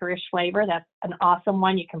black licorice flavor, that's an awesome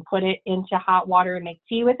one. You can put it into hot water and make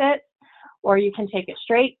tea with it, or you can take it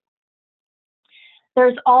straight.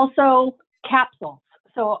 There's also capsules.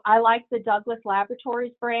 So I like the Douglas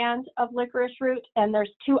Laboratories brand of licorice root, and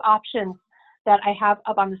there's two options that I have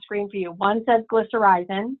up on the screen for you. One says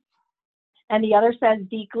glycyrrhizin, and the other says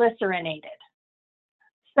deglycerinated.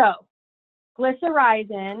 So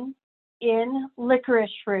glycyrrhizin in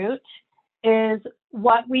licorice fruit is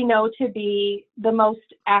what we know to be the most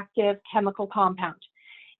active chemical compound.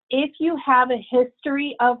 If you have a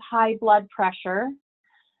history of high blood pressure,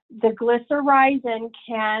 the glycyrrhizin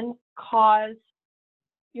can cause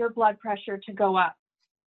your blood pressure to go up.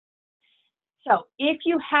 So if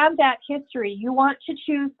you have that history, you want to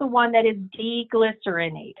choose the one that is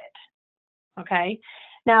deglycerinated, okay?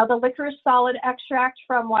 Now, the licorice solid extract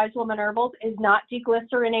from Wise Woman Herbals is not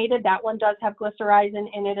deglycerinated. That one does have glycyrrhizin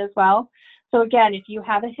in it as well. So again, if you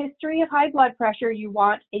have a history of high blood pressure, you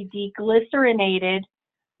want a deglycerinated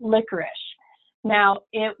licorice. Now,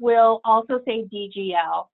 it will also say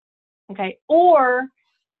DGL, okay? Or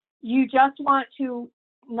you just want to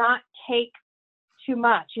not take too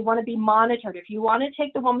much. You want to be monitored. If you want to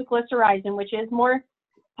take the one with glycyrrhizin, which is more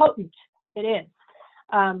potent, it is,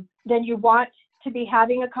 then you want to be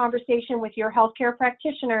having a conversation with your healthcare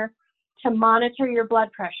practitioner to monitor your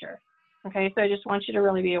blood pressure. Okay, so I just want you to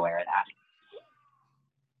really be aware of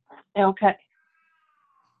that. Okay.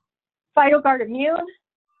 PhytoGuard Immune.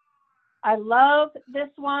 I love this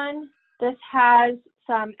one. This has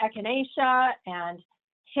some echinacea and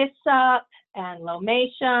hyssop and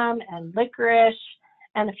lomatium and licorice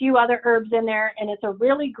and a few other herbs in there, and it's a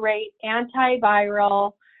really great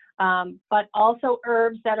antiviral, but also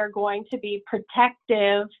herbs that are going to be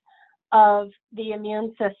protective of the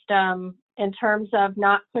immune system in terms of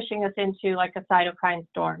not pushing us into like a cytokine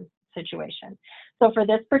storm situation. So for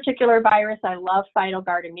this particular virus, I love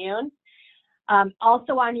PhytoGuard Immune.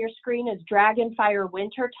 Also on your screen is Dragonfire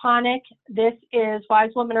Winter Tonic. This is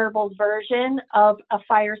Wise Woman Herbals' version of a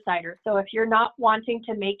fire cider. So if you're not wanting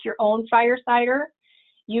to make your own fire cider,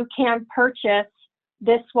 you can purchase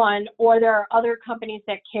this one, or there are other companies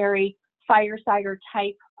that carry fire cider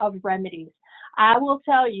type of remedies. I will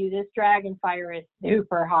tell you, this Dragonfire is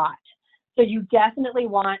super hot. So you definitely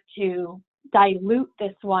want to dilute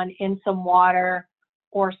this one in some water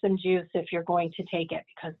or some juice if you're going to take it,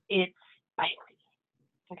 because it's spicy.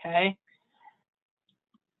 Okay.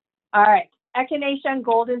 All right. Echinacea and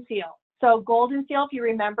golden seal. So golden seal, if you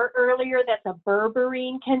remember earlier, that's a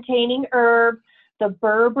berberine containing herb. The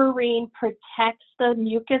berberine protects the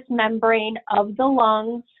mucous membrane of the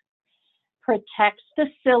lungs, protects the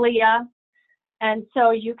cilia. And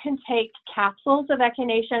so you can take capsules of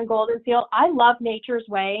echinacea and golden seal. I love Nature's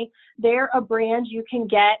Way. They're a brand you can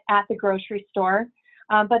get at the grocery store,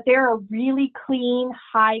 but they're a really clean,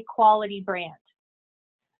 high quality brand.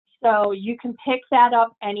 So you can pick that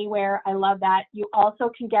up anywhere. I love that. You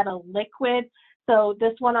also can get a liquid. So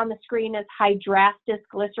this one on the screen is Hydrastis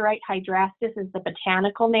glycerite. Hydrastis is the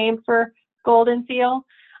botanical name for golden seal.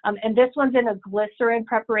 And this one's in a glycerin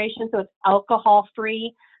preparation, so it's alcohol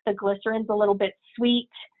free. The glycerin's a little bit sweet.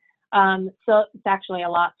 So it's actually a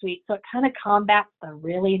lot sweet. So it kind of combats the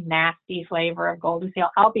really nasty flavor of golden seal.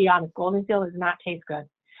 I'll be honest, golden seal does not taste good.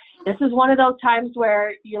 This is one of those times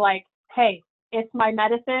where you're like, hey, it's my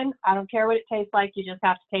medicine. I don't care what it tastes like. You just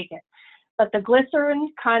have to take it. But the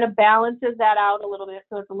glycerin kind of balances that out a little bit,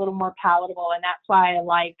 so it's a little more palatable. And that's why I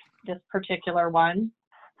like this particular one.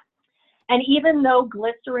 And even though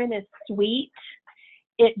glycerin is sweet,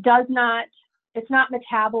 it does not, it's not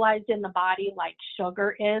metabolized in the body like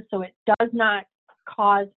sugar is. So it does not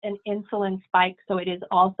cause an insulin spike. So it is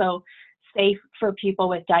also safe for people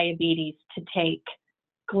with diabetes to take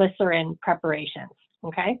glycerin preparations.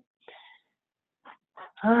 Okay.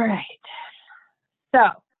 All right. So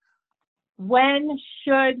when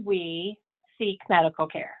should we seek medical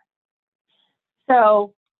care?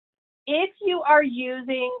 So if you are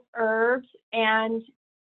using herbs and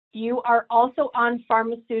you are also on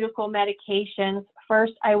pharmaceutical medications,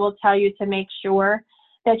 first I will tell you to make sure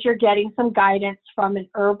that you're getting some guidance from an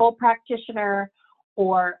herbal practitioner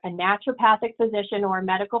or a naturopathic physician or a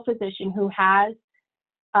medical physician who has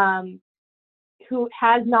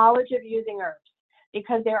knowledge of using herbs,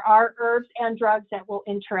 because there are herbs and drugs that will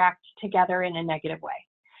interact together in a negative way.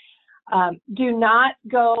 Do not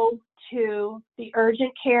go to the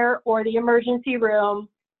urgent care or the emergency room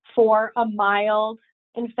for a mild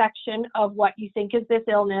infection of what you think is this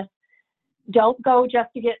illness, don't go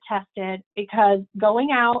just to get tested, because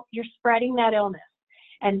going out, you're spreading that illness.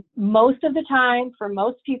 And most of the time, for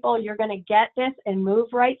most people, you're going to get this and move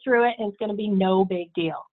right through it, and it's going to be no big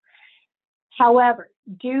deal. However,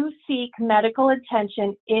 do seek medical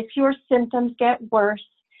attention if your symptoms get worse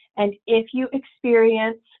and if you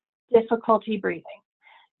experience difficulty breathing.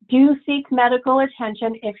 Do seek medical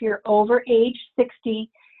attention if you're over age 60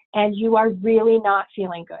 and you are really not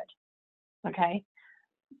feeling good. Okay?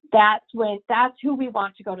 That's who we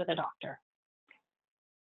want to go to the doctor.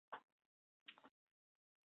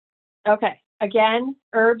 Okay, again,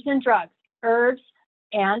 herbs and drugs. Herbs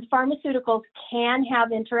and pharmaceuticals can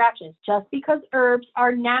have interactions. Just because herbs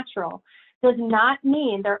are natural does not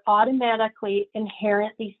mean they're automatically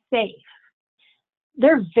inherently safe.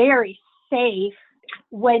 They're very safe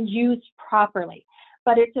when used properly,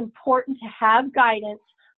 but it's important to have guidance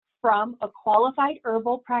from a qualified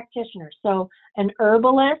herbal practitioner. So an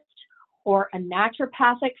herbalist or a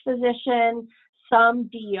naturopathic physician, some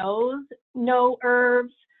DOs know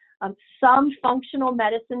herbs, some functional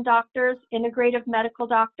medicine doctors, integrative medical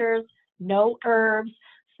doctors know herbs.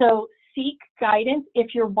 So seek guidance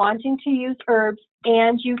if you're wanting to use herbs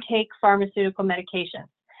and you take pharmaceutical medications.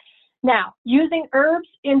 Now, using herbs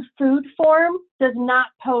in food form does not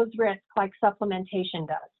pose risk like supplementation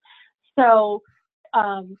does. So,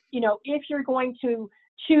 if you're going to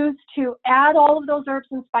choose to add all of those herbs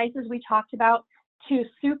and spices we talked about to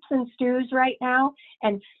soups and stews right now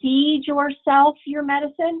and feed yourself your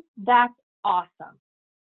medicine, that's awesome.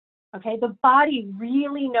 Okay, the body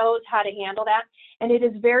really knows how to handle that, and it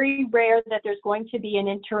is very rare that there's going to be an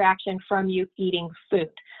interaction from you eating food.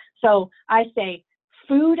 So I say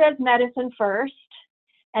food as medicine first,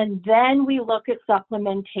 and then we look at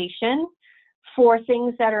supplementation for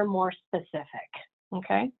things that are more specific.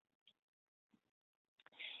 Okay.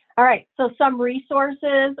 All right, so some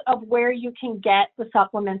resources of where you can get the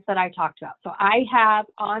supplements that I talked about. So I have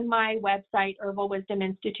on my website,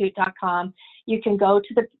 herbalwisdominstitute.com, you can go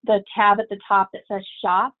to the tab at the top that says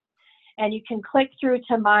shop, and you can click through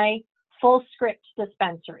to my full script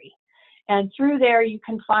dispensary. And through there, you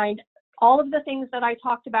can find all of the things that I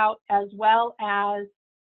talked about, as well as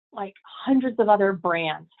like hundreds of other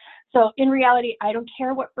brands. So in reality, I don't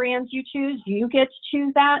care what brands you choose, you get to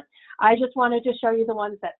choose that. I just wanted to show you the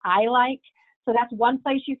ones that I like. So that's one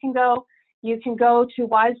place you can go. You can go to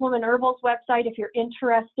Wise Woman Herbal's website if you're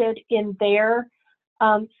interested in their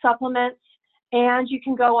supplements. And you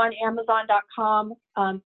can go on Amazon.com.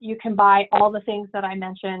 You can buy all the things that I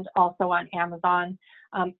mentioned also on Amazon.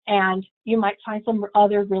 And you might find some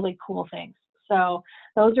other really cool things. So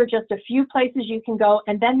those are just a few places you can go.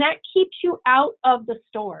 And then that keeps you out of the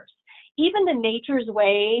stores. Even the Nature's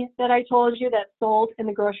Way that I told you that's sold in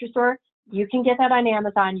the grocery store, you can get that on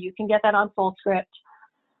Amazon. You can get that on FullScript.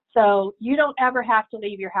 So you don't ever have to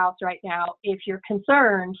leave your house right now if you're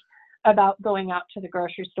concerned about going out to the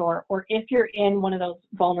grocery store, or if you're in one of those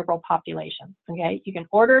vulnerable populations. Okay, you can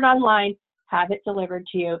order it online, have it delivered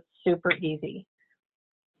to you, super easy.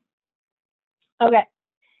 Okay,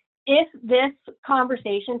 if this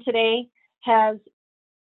conversation today has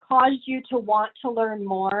caused you to want to learn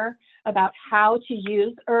more about how to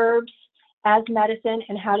use herbs as medicine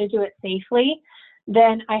and how to do it safely,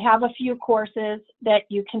 then I have a few courses that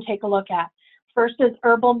you can take a look at. First is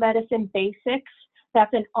Herbal Medicine Basics.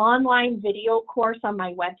 That's an online video course on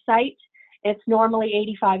my website. It's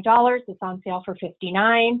normally $85. It's on sale for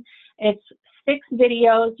 $59. It's 6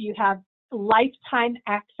 videos. You have lifetime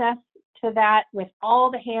access to that with all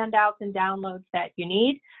the handouts and downloads that you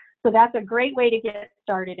need. So that's a great way to get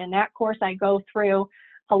started. In that course, I go through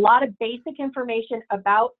a lot of basic information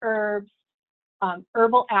about herbs,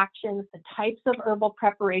 herbal actions, the types of herbal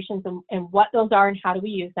preparations and what those are and how do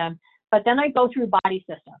we use them. But then I go through body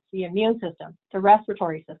systems, the immune system, the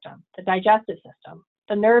respiratory system, the digestive system,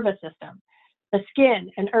 the nervous system, the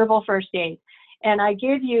skin, and herbal first aid. And I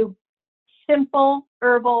give you simple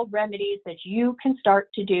herbal remedies that you can start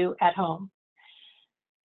to do at home.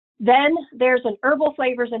 Then there's an Herbal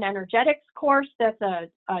Flavors and Energetics course. That's a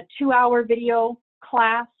 2-hour video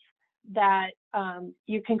class that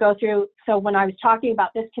you can go through. So when I was talking about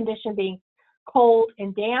this condition being cold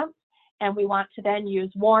and damp, and we want to then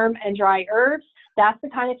use warm and dry herbs, that's the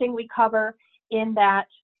kind of thing we cover in that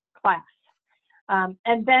class.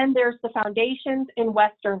 And then there's the Foundations in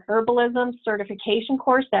Western Herbalism certification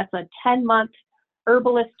course. That's a 10-month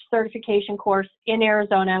herbalist certification course in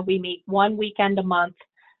Arizona. We meet 1 weekend a month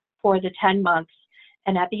for the 10 months.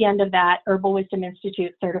 And at the end of that, Herbal Wisdom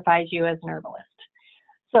Institute certifies you as an herbalist.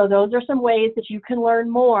 So those are some ways that you can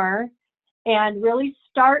learn more and really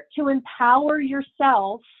start to empower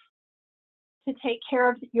yourself to take care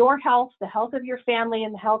of your health, the health of your family,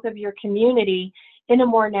 and the health of your community in a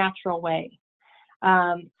more natural way.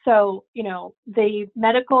 So, you know, the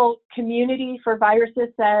medical community for viruses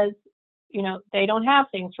says, you know, they don't have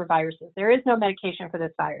things for viruses. There is no medication for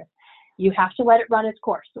this virus. You have to let it run its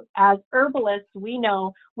course. As herbalists, we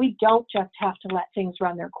know we don't just have to let things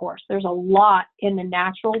run their course. There's a lot in the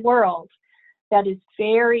natural world that is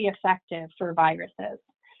very effective for viruses.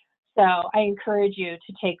 So I encourage you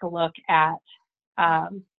to take a look at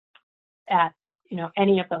you know,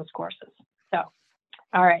 any of those courses. So,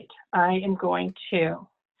 all right, I am going to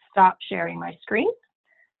stop sharing my screen.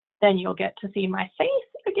 Then you'll get to see my face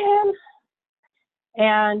again.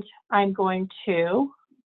 And I'm going to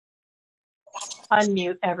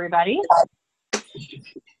unmute everybody.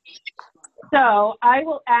 So I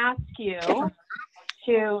will ask you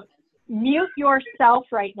to mute yourself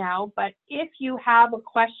right now, but if you have a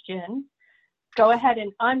question, go ahead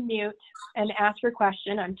and unmute and ask your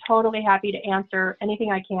question. I'm totally happy to answer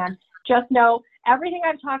anything I can. Just know everything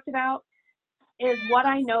I've talked about is what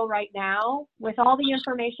I know right now. With all the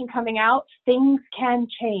information coming out, things can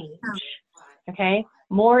change, okay?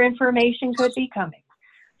 More information could be coming.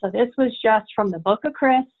 So this was just from the book of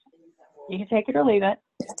Chris. You can take it or leave it.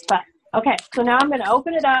 But okay, so now I'm going to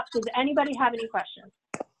open it up. Does anybody have any questions?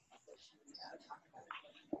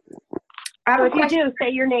 So if you do, say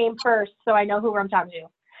your name first so I know who I'm talking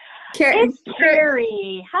to. It's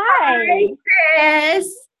Carrie. Hi.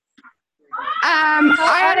 Chris.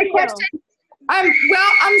 I had a question.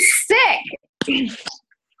 I'm sick.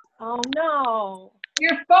 Oh no.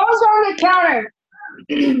 Your phone's on the counter.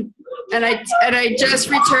 and I just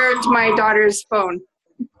returned my daughter's phone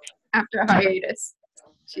after a hiatus.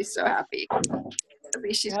 She's so happy. At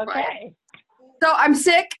least she's quiet. So I'm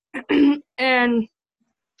sick, and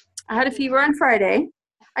I had a fever on Friday.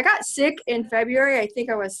 I got sick in February. I think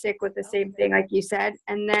I was sick with the same thing like you said,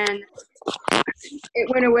 and then it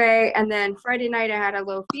went away. And then Friday night I had a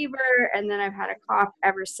low fever, and then I've had a cough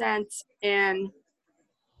ever since. And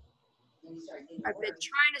I've been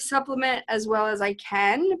trying to supplement as well as I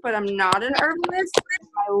can, but I'm not an herbalist.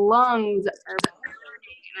 My lungs are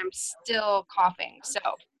burning, and I'm still coughing. So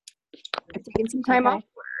I've taken some time off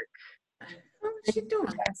work. How's she doing?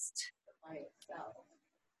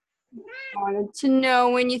 I wanted to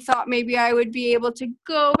know when you thought maybe I would be able to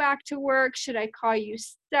go back to work. Should I call you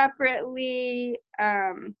separately?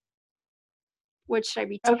 What should I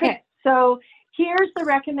be taking? Okay, so here's the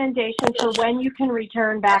recommendation for when you can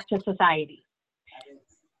return back to society.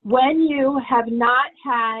 When you have not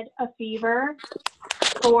had a fever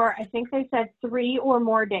for, I think they said 3 or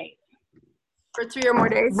more days. For 3 or more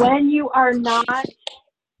days? When you are not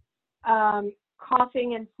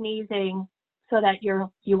coughing and sneezing so that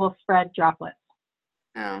you will spread droplets.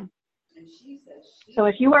 Oh. So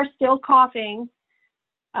if you are still coughing,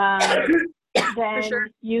 then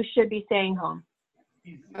you should be staying home.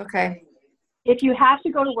 Okay. If you have to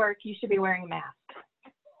go to work, you should be wearing a mask.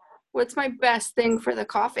 What's my best thing for the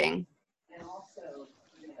coughing?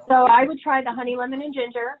 So I would try the honey, lemon, and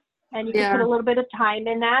ginger, and you can put a little bit of thyme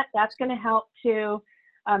in that. That's going to help to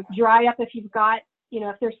dry up if you've got, you know,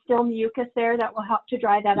 if there's still mucus there, that will help to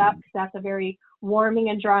dry that up, because that's a very warming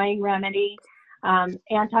and drying remedy.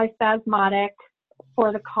 Antispasmodic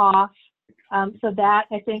for the cough. So that,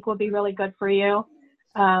 I think, will be really good for you.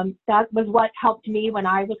 That was what helped me when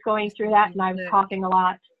I was going through that, and I was coughing a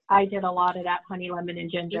lot. I did a lot of that honey, lemon,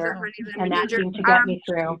 and ginger, and that seemed to get me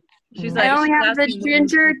through. I only have the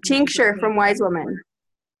ginger tincture from Wise Woman.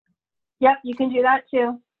 Yep, you can do that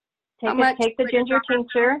too. Take the ginger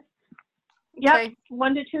tincture. Yep,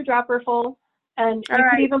 1 to 2 dropperfuls. And you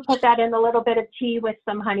could even put that in a little bit of tea with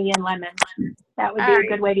some honey and lemon. That would be a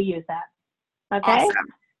good way to use that. Okay? Awesome.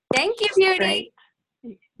 Thank you, Beauty.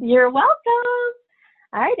 Great. You're welcome.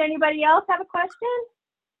 All right, anybody else have a question?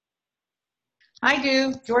 I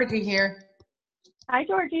do. Georgie here. Hi,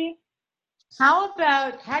 Georgie. How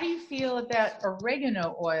do you feel about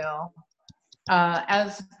oregano oil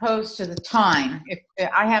as opposed to the thyme? If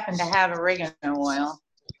I happen to have oregano oil,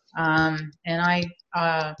 and I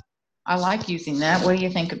like using that. What do you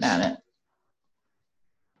think about it?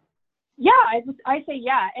 Yeah, I say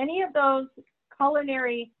yeah. Any of those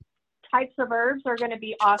culinary types of herbs are going to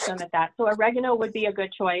be awesome at that. So oregano would be a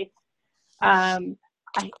good choice.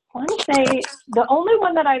 I want to say the only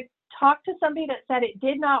one that I've talked to somebody that said it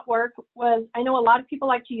did not work was, I know a lot of people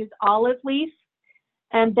like to use olive leaf,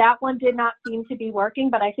 and that one did not seem to be working,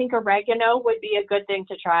 but I think oregano would be a good thing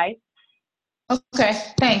to try. Okay,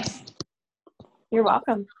 thanks. You're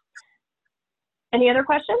welcome. Any other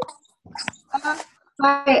questions?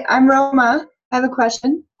 Hi, I'm Roma. I have a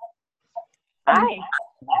question. Hi.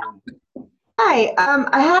 Hi,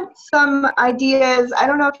 I had some ideas. I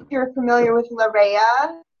don't know if you're familiar with Larea,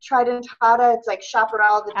 Trident Hada. It's like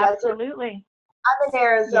Chaparral, the desert. Absolutely. I'm in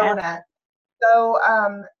Arizona. So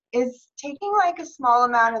is taking like a small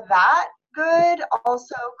amount of that good?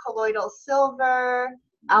 Also colloidal silver,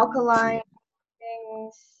 alkaline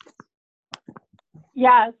things.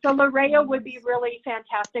 Yeah, so Larea would be really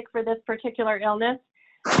fantastic for this particular illness.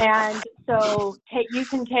 And so you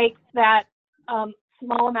can take that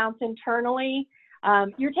small amounts internally.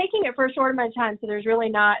 You're taking it for a short amount of time, so there's really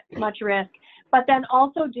not much risk. But then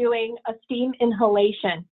also doing a steam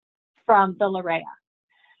inhalation from the Larea.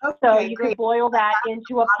 Okay, So you great. could boil that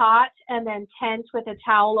into a pot and then tent with a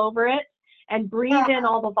towel over it and breathe in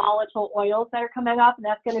all the volatile oils that are coming up. And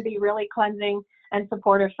that's going to be really cleansing and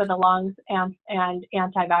supportive for the lungs and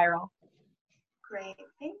antiviral. Great,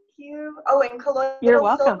 thank you. Oh, and colloidal You're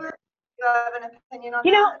welcome. silver. Do you have an opinion on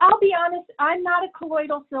You know, that? I'll be honest, I'm not a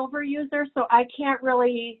colloidal silver user, so I can't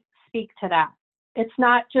really speak to that. It's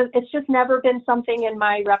just never been something in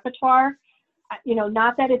my repertoire. You know,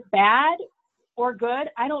 not that it's bad or good.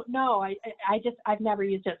 I don't know. I've never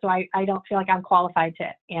used it, so I don't feel like I'm qualified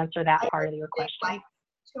to answer that part of your question. Like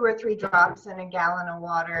 2 or 3 drops in a gallon of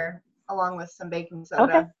water along with some baking soda.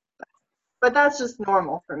 Okay. But that's just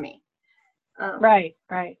normal for me. Right.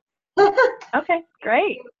 Okay,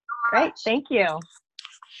 great. Great, thank you.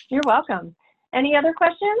 You're welcome. Any other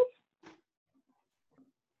questions?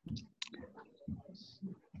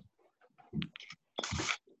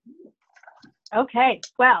 Okay,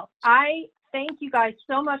 well, I thank you guys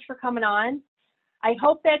so much for coming on. I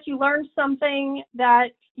hope that you learned something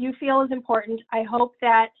that you feel is important. I hope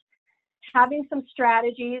that having some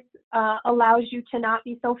strategies allows you to not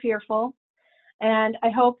be so fearful. And I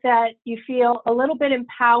hope that you feel a little bit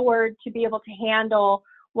empowered to be able to handle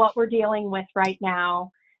what we're dealing with right now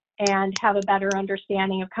and have a better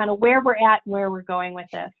understanding of kind of where we're at and where we're going with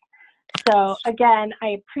this. So again,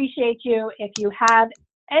 I appreciate you. If you have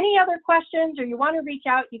any other questions or you want to reach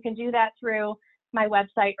out, you can do that through my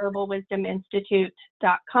website,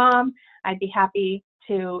 herbalwisdominstitute.com. I'd be happy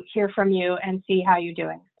to hear from you and see how you're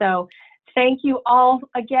doing. So thank you all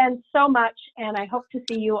again so much, and I hope to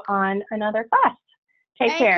see you on another class. Take care.